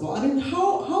possible? I mean,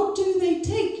 how do they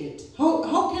take it?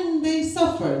 How can they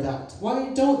suffer that? Why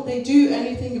don't they do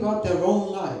anything about their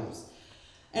own lives?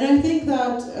 And I think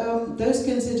that those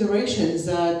considerations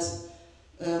that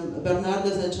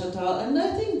Bernardus and Chantal, and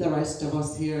I think the rest of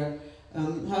us here,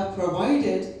 have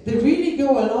provided, they really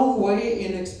go a long way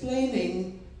in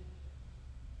explaining,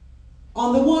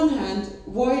 on the one hand,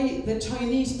 why the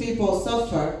Chinese people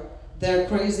suffer their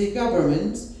crazy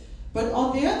government, but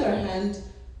on the other hand,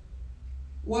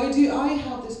 why do I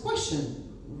have this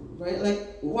question, right?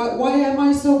 Like, why am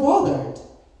I so bothered?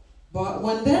 But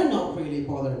when they're not really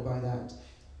bothered by that,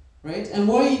 right? And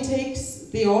why it takes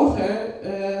the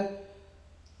author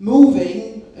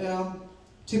moving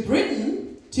to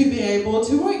Britain to be able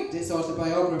to write this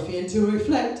autobiography and to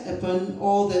reflect upon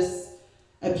all this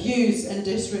abuse and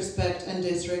disrespect and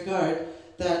disregard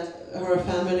that her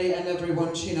family and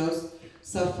everyone she knows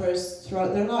suffers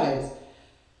throughout their lives.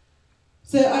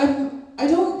 So I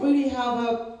don't really have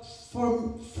a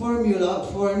formula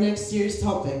for next year's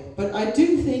topic, but I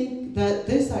do think that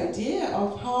this idea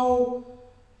of how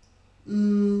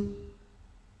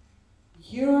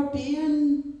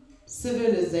European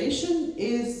civilization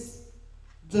is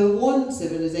the one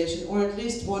civilization, or at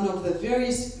least one of the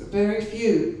very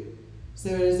few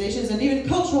civilizations, and even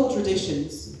cultural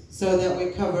traditions, so that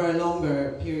we cover a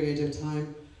longer period of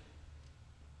time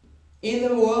in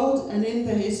the world and in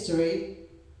the history,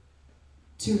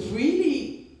 to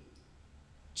really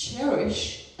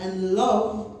cherish and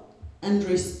love and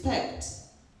respect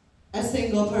a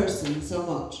single person so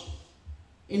much.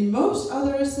 In most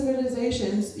other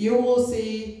civilizations, you will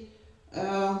see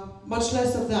much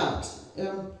less of that.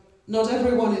 Not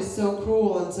everyone is so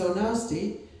cruel and so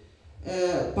nasty,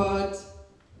 but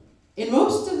in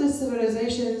most of the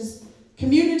civilizations,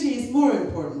 community is more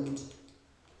important,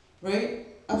 right?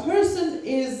 A person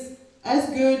is as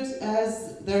good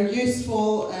as they're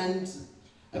useful and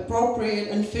appropriate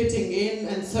and fitting in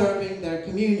and serving their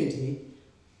community.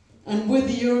 And with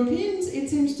the Europeans, it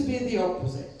seems to be the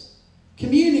opposite.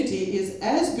 Community is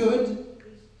as good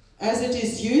as it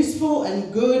is useful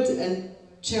and good and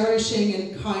cherishing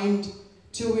and kind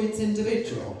to its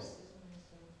individuals.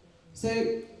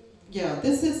 So, yeah,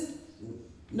 this is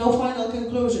no final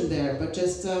conclusion there, but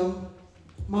just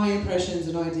my impressions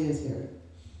and ideas here.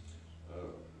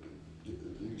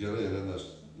 Gerai, Irena, aš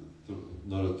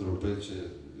noriu trumpai čia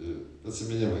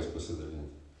atsiminimais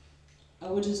pasidalinti. I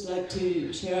would just like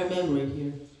to share a memory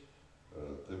here.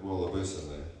 Tai buvo labai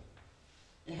senai.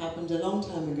 It happened a long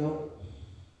time ago.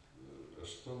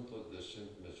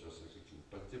 80-mečio, sakykime,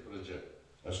 pati pradžia.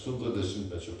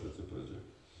 80-mečio pati pradžia.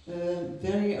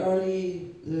 Very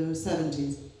early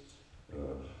 70s.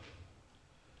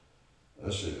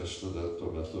 Aš tada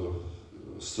tuo metu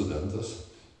studentas.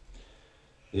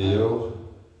 Ėjau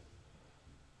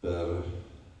per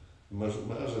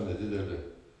mažą nedidelį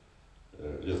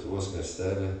Lietuvos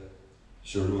miestelį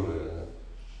Šiaulių rajone.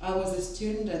 I was a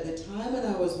student at the time, and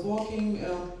I was walking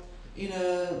in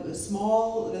a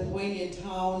small Lithuanian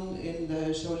town in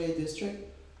the Šiauliai district.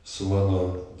 Su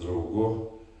mano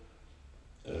draugu,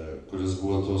 kuris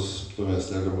buvo to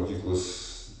miestelio mokyklos,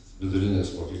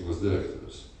 vidurinės mokyklos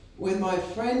direktorius. With my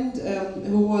friend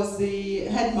who was the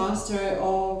headmaster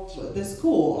of the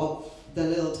school of the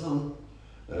little town.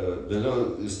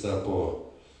 Vėliau jis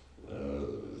tapo,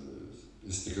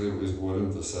 jis buvo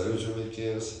rimtas sąjūdžio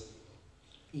veikėjas.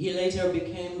 He later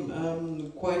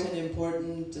became quite an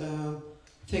important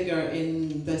figure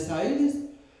in the Sąjūdis.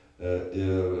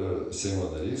 Ir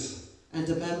Seimo narys. And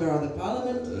a member of the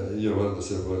parliament. Jo vardas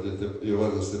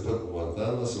taip pat buvo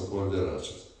Antanas, o pavardė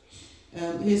Račas.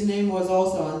 His name was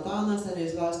also Antanas and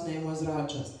his last name was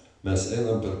Račas. Mes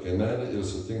einam per kaimelį ir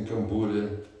sutinkam būrį,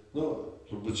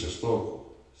 turbūt 6-okų,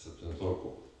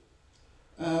 7-okų.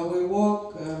 We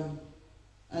walk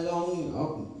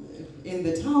along in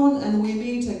the town and we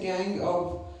meet a gang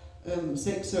of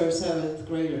 6th or 7th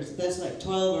graders. That's like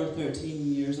 12 or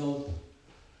 13 years old.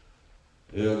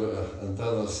 Ir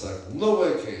Antanas sako,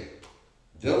 vaikai,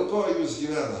 dėl ko jūs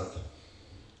gyvenat?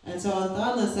 And so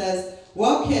Antanas says,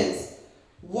 well, kids,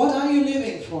 what are you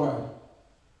living for?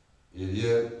 Ir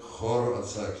jie choru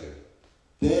atsakė,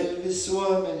 dėl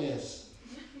visuomenės.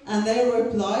 And they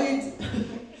replied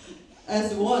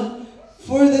as one,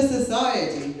 for the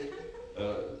society.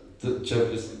 Čia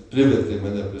privertė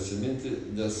mane prisiminti,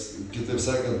 nes kitaip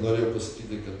sakant, norėjau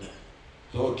pasakyti, kad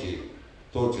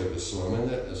tokią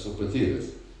visuomenę esu patyręs.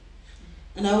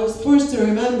 And I was forced to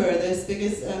remember this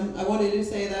because I wanted to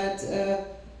say that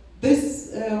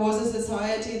this was a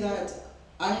society that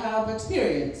I have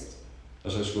experienced.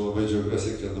 Aš aišku labai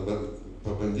džiaugiuosi, kad dabar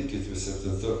pabandykit visi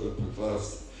 7-okų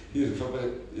paklausti ir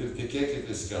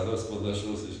tikėkitės, ką nors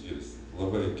panašaus išgirsti.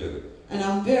 Labai gerai. And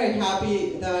I'm very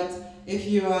happy that if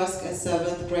you ask a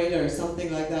 7th grader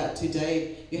something like that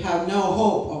today, you have no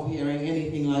hope of hearing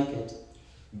anything like it.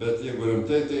 Bet jeigu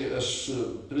rimtai, tai aš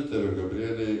pritariu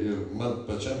Gabrieliai ir man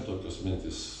pačiam tokios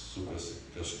mintis sukasi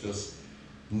kažkas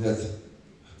net,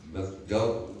 bet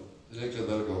gal reikia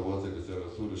dar galvoti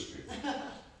literatūriškai.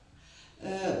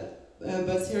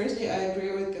 But seriously, I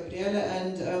agree with Gabriele,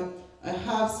 and I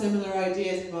have similar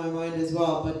ideas in my mind as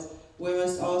well, but we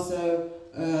must also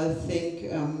think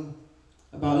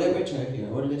about literature here,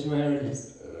 or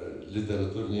literariness.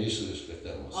 Literatūrinė išraiška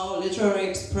temos. Oh, literary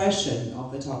expression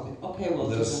of the topic. Okay, well.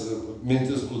 Nes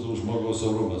mintis būtų žmogaus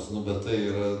orumas, bet tai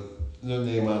yra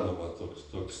neįmanoma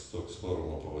toks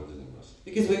forumo pavadinimas.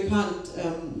 Because we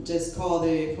can't just call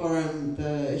the forum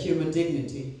the human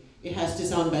dignity. It has to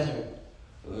sound better.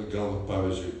 galbūt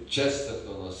pavyzdžiui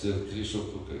Chestertonas ir 3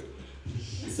 šauktukai.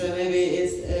 So maybe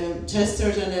it's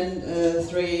Chesterton and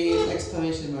 3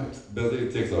 exclamation marks. Bet tai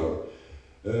tiek tau.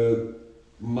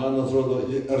 Man atrodo,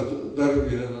 ar dar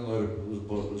Irena nori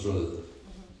žodį?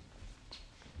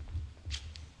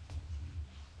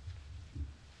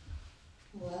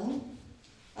 Well,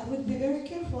 I would be very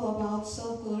careful about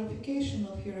self-glorification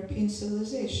of European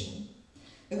civilization,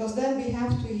 because then we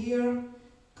have to hear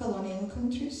colonial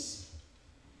countries,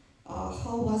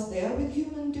 how was there with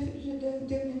human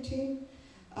dignity.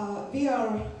 We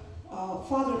are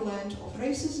fatherland of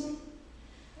racism,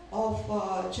 of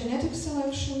genetic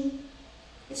selection.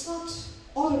 It's not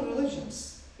other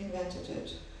religions invented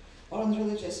it, or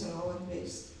religious and all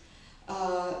based.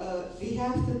 We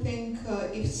have to think,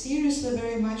 if seriously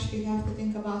very much, we have to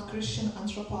think about Christian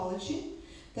anthropology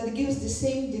that gives the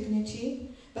same dignity,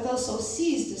 but also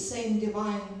sees the same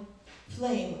divine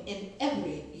flame in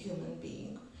every human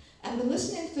being. And when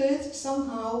listening to it,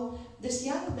 somehow this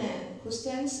young man who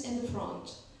stands in the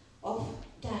front of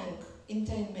tank in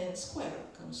Tiananmen Square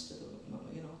comes to the,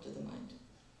 to the mind.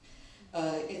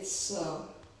 It's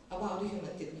about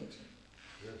human dignity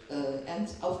and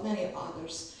of many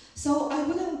others. So I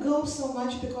wouldn't go so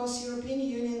much because European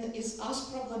Union is as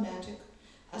problematic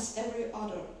as every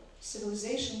other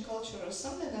civilization, culture or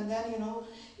something, and then,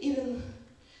 even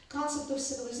concept of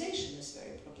civilization is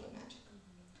very problematic.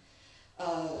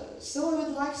 So I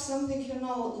would like something,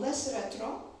 less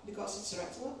retro, because it's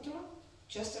retro.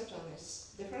 Chesterton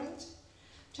is different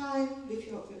time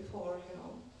before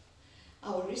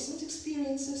our recent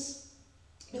experiences.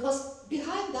 Because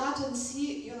behind that and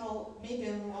see, maybe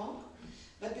I'm wrong,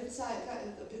 but because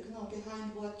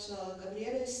behind what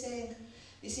Gabriele is saying,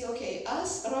 you see, okay,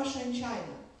 us, Russia and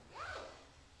China.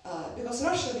 Because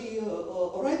Russia, we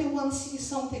already want to see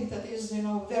something that is,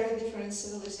 very different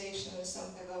civilization and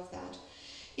something of that.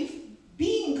 If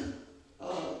being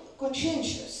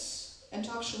conscientious and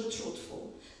actually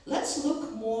truthful, let's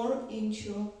look more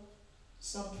into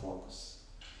some focus.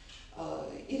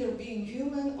 Either being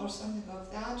human or something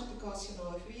of that, because,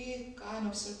 if we kind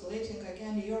of circulating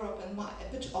again Europe and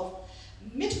a bit of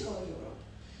mythical Europe,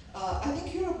 I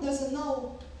think Europe doesn't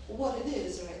know what it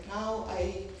is right now.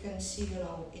 I can see,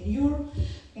 in your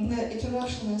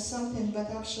introduction as something, but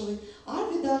actually, are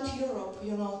we that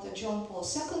Europe, that John Paul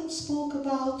II spoke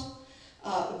about?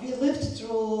 We lived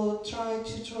tried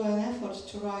through an effort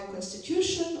to write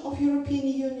Constitution of European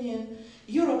Union,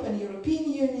 Europe and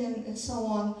European Union, and so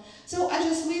on. So I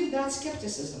just leave that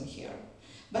skepticism here.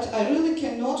 But I really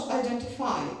cannot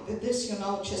identify with this,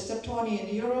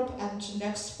 Chestertonian Europe and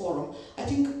next forum. I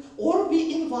think, or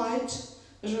we invite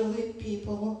really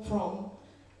people from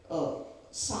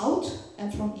South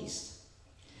and from East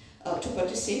to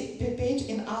participate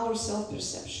in our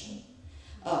self-perception.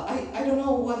 I don't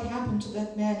know what happened to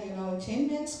that man, in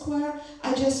Tiananmen Square.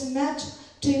 I just met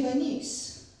Taiwanese,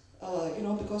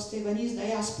 because Taiwanese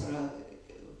diaspora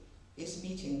is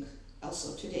meeting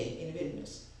also today in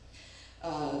Vilnius.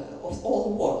 Of all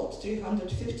the world,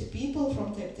 350 people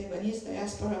from the Taiwanese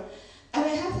diaspora. And I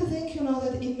have to think,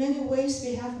 that in many ways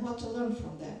we have what to learn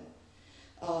from them.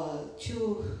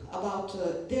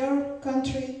 About their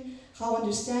country, how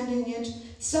understanding it,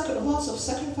 lots of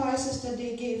sacrifices that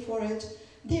they gave for it.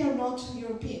 They are not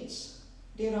Europeans,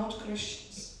 they are not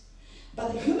Christians.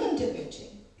 But the human dignity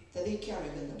that they carry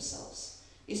in themselves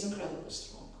is incredibly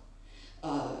strong.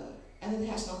 And it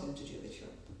has nothing to do with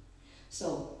Europe.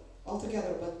 So,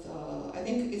 altogether, but I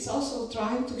think it's also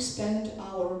trying to expand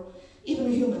our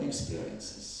even human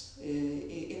experiences,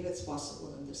 if it's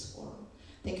possible in this forum.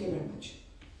 Thank you very much.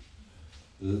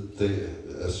 Tai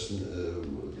aš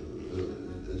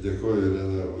dėkoju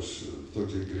Irena už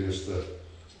tokį griežtą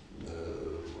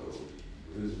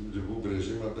ribų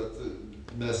brėžimą, bet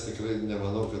mes tikrai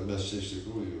nemanau, kad mes čia iš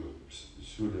tikrųjų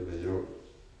siūlėme jau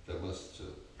temas, čia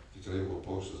tikrai buvo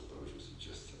paukštas pavyzdžius į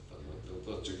Chestertoną. Dėl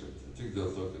to čia, tik dėl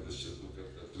to, kad jis čia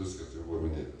 3 kartus buvo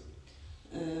minėtas.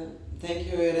 Thank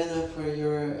you, Irena, for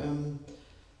your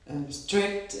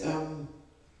strict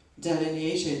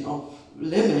delineation of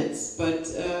limits, but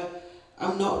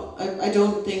I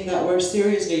don't think that we're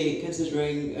seriously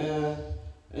considering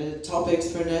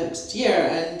topics for next year,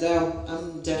 and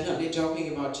I'm definitely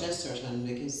joking about Chesterton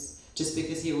because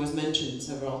he was mentioned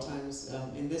several times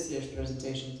in this year's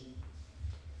presentation.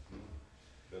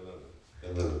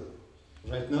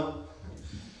 Right now,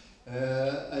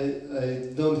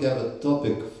 I don't have a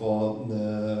topic for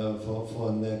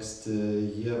next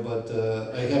year, but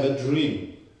I have a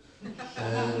dream,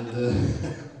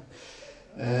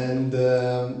 and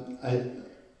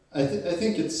I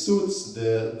think it suits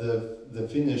the the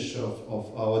finish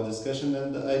of our discussion,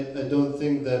 and I don't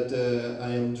think that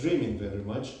I am dreaming very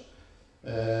much.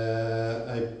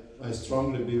 I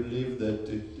strongly believe that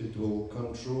it will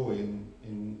come true in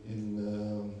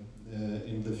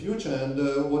the future. And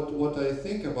what I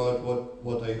think about,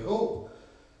 what I hope,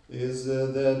 is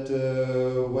that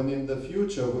when in the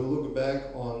future we look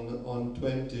back on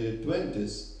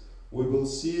 2020s, we will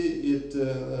see it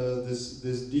this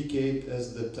decade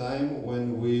as the time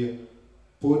when we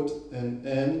put an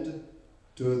end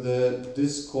to the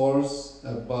discourse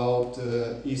about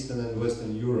Eastern and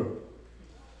Western Europe,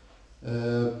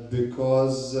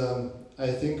 because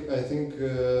I think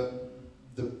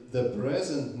the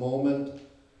present moment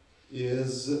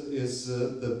is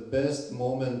the best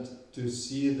moment to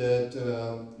see that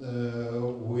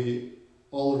we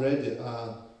already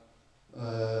are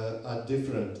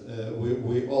different.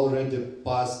 We already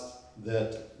passed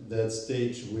that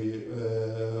stage. We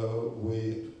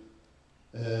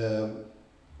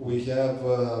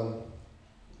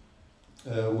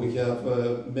have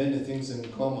many things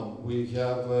in common. We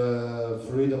have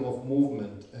freedom of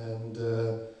movement,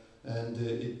 and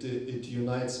it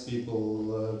unites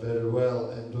people very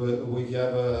well. And we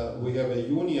have a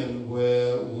union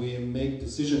where we make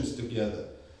decisions together.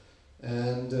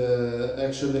 And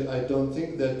actually, I don't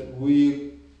think that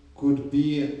we could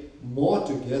be more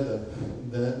together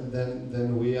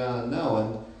than we are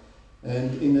now.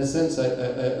 And in a sense,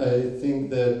 I think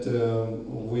that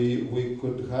we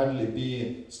could hardly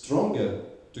be stronger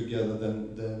together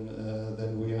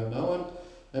than we are now.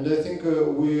 And I think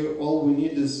all we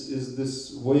need is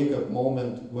this wake-up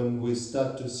moment when we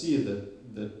start to see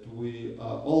that we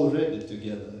are already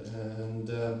together.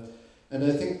 And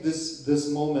I think this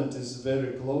moment is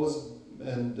very close,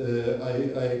 and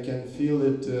I can feel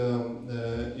it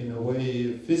in a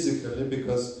way physically,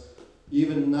 because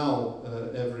even now,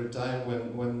 every time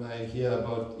when I hear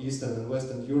about Eastern and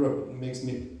Western Europe, it makes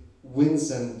me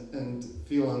wince and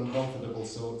feel uncomfortable.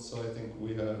 So I think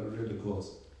we are really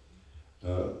close.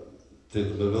 Tai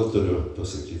vėl turiu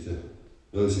pasakyti,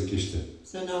 vėl įsikišti.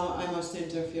 So now I must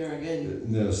interfere again.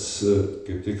 Nes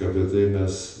kaip tik apie tai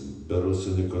mes berods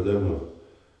su Nikodemu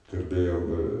kalbėjom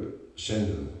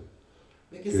šiandien.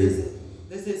 Because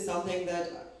this is something that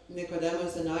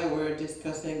Nicodemus and I were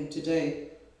discussing today.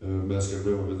 Mes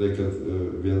kalbėjom apie tai, kad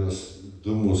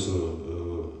du mūsų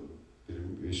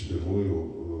iš pirmųjų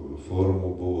forumų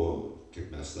buvo, kaip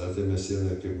mes statėme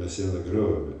sieną, kaip mes sieną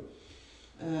griovėme.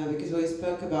 Because we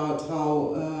spoke about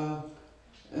how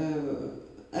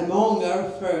among our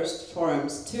first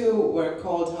forums, two were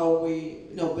called how we,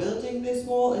 building this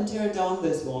wall and tear down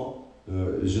this wall.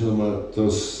 Žinoma,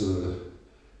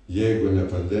 jeigu ne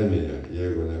pandemija,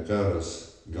 jeigu ne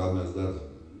karas, gal mes dar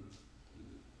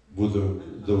būtum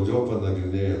daugiau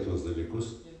panagrinėję tuos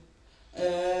dalykus.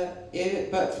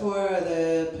 But for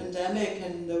the pandemic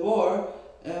and the war,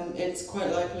 it's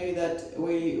quite likely that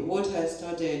we would have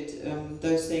studied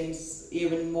those things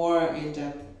even more in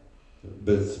depth.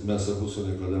 Bet mes abu su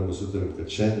Nikodemu sutarėm, kad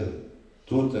šiandien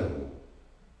tų temų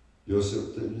jos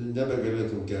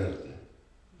nebegalėtum kelti.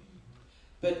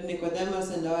 But Nicodemus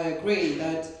and I agree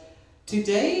that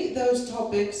today those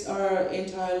topics are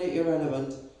entirely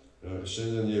irrelevant.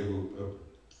 Šiandien, jeigu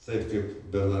taip kaip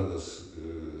Bernardas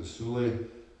siūlai,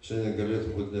 šiandien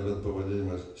galėtų būti nebent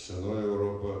pavadinimas Senoji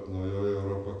Europa, Naujoji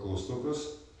Europa klaustukas,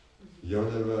 jau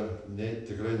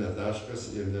tikrai ne taškas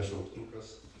ir ne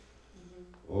šauktukas,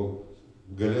 o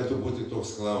galėtų būti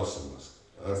toks klausimas.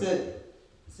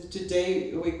 So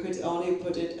today we could only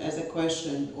put it as a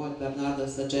question, what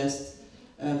Bernardas suggests.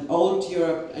 Old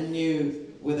Europe and new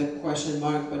with a question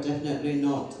mark, but definitely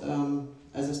not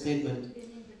as a statement.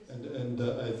 And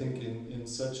I think in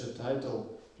such a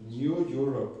title, New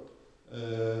Europe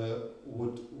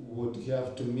would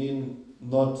have to mean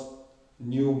not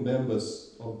new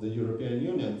members of the European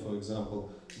Union, for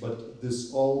example, but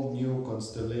this all new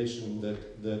constellation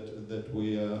that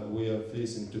we are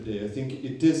facing today. I think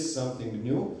it is something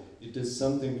new. It is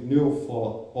something new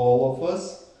for all of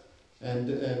us, and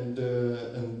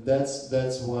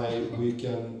that's why we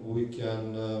can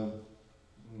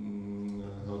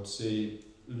how to say,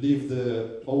 leave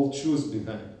the old shoes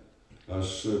behind.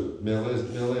 Aš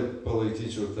mielai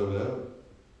palaikyčiau tave.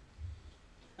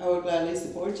 I would gladly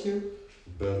support you.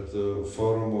 Bet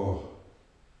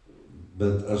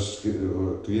aš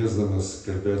kviesdamas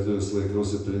kalbėtojus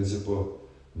laikausi principo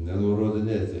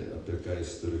nenurodinėti, apie ką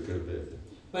jis turi kalbėti.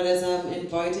 But as I'm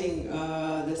inviting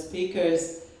the speakers,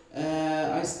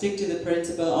 I stick to the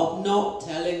principle of not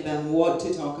telling them what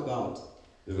to talk about.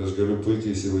 Ir aš galiu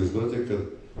puikiai įsivaizduoti, kad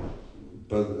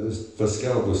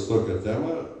paskelbus tokią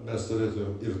temą mes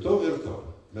turėtumėm ir to.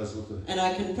 And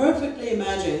I can perfectly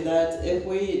imagine that if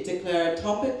we declare a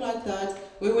topic like that,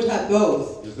 we would have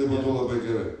both.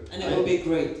 And it would be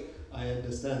great. I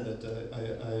understand that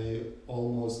I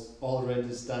almost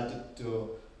already started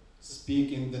to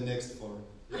speak in the next forum.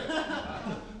 May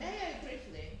I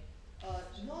briefly,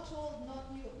 not all,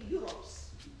 not new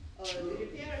Europes,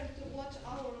 referring to what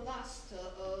our last,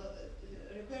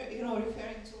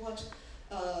 referring to what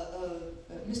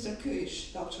Mr.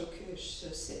 Kuish, Dr. Kuish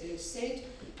said,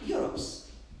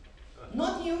 Europes.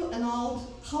 Not new and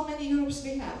old. How many Europes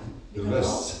we have? The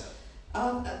West.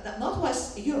 Not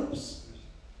West, Europes.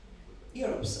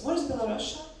 Europes. Where's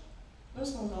Belarus?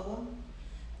 Where's Moldova?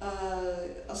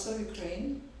 Also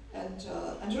Ukraine and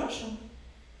Russia.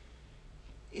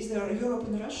 Is there a Europe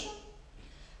in Russia?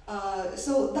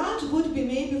 So that would be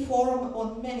maybe forum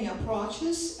on many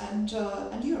approaches and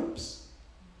Europes.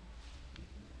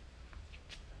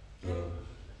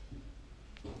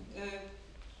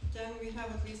 Can we have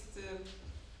at least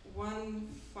one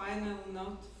final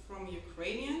note from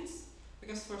Ukrainians?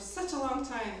 Because for such a long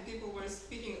time people were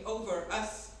speaking over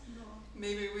us. No.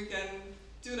 Maybe we can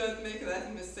do not make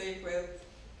that mistake with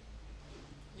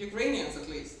Ukrainians at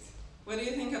least. What do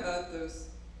you think about those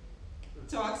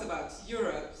talks about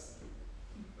Europe's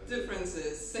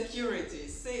differences, security,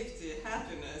 safety,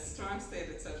 happiness, strong state,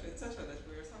 etc., that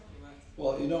we were talking about?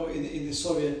 Well, you know, in the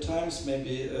Soviet times,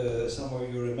 maybe some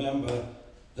of you remember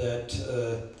that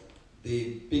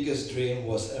the biggest dream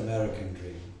was American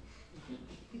dream.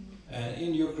 And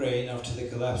in Ukraine, after the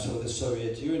collapse of the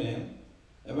Soviet Union,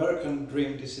 American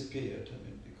dream disappeared. I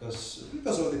mean,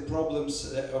 because of the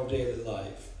problems of daily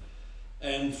life.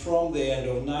 And from the end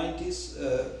of 90s,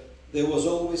 there was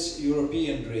always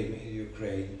European dream in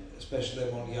Ukraine, especially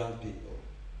among young people.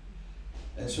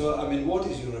 And so, I mean, what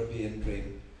is European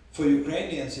dream? For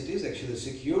Ukrainians, it is actually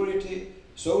security,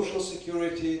 social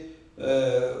security,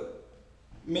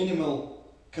 minimal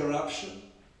corruption,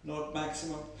 not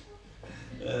maximum.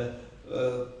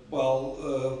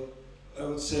 I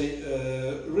would say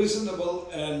reasonable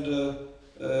and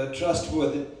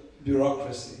trustworthy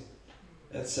bureaucracy,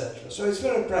 etc. So it's a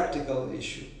very practical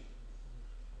issue.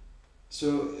 So,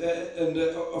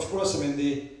 of course, I mean,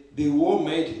 the war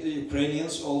made the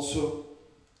Ukrainians also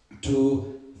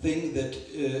to think that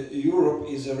Europe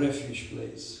is a refuge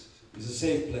place, is a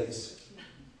safe place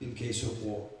in case of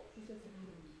war.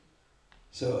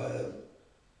 So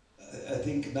I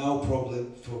think now probably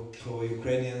for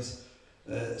Ukrainians,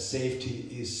 safety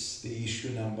is the issue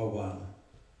number one.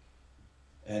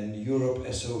 And Europe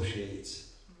associates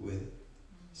with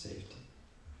safety.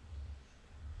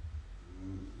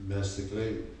 Mes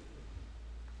tikrai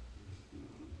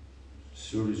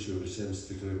siūlyčiau visiems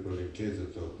tikrai palinkėti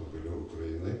to pagaliau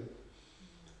Ukrainai.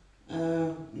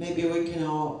 Maybe we can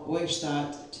all wish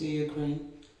that to Ukraine.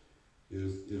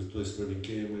 Ir tuos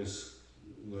palinkėjimais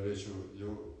norėčiau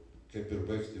jau kaip ir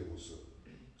baigti mūsų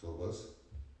kalbas.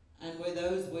 And with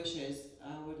those wishes,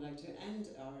 I would like to end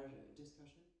our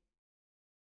discussion.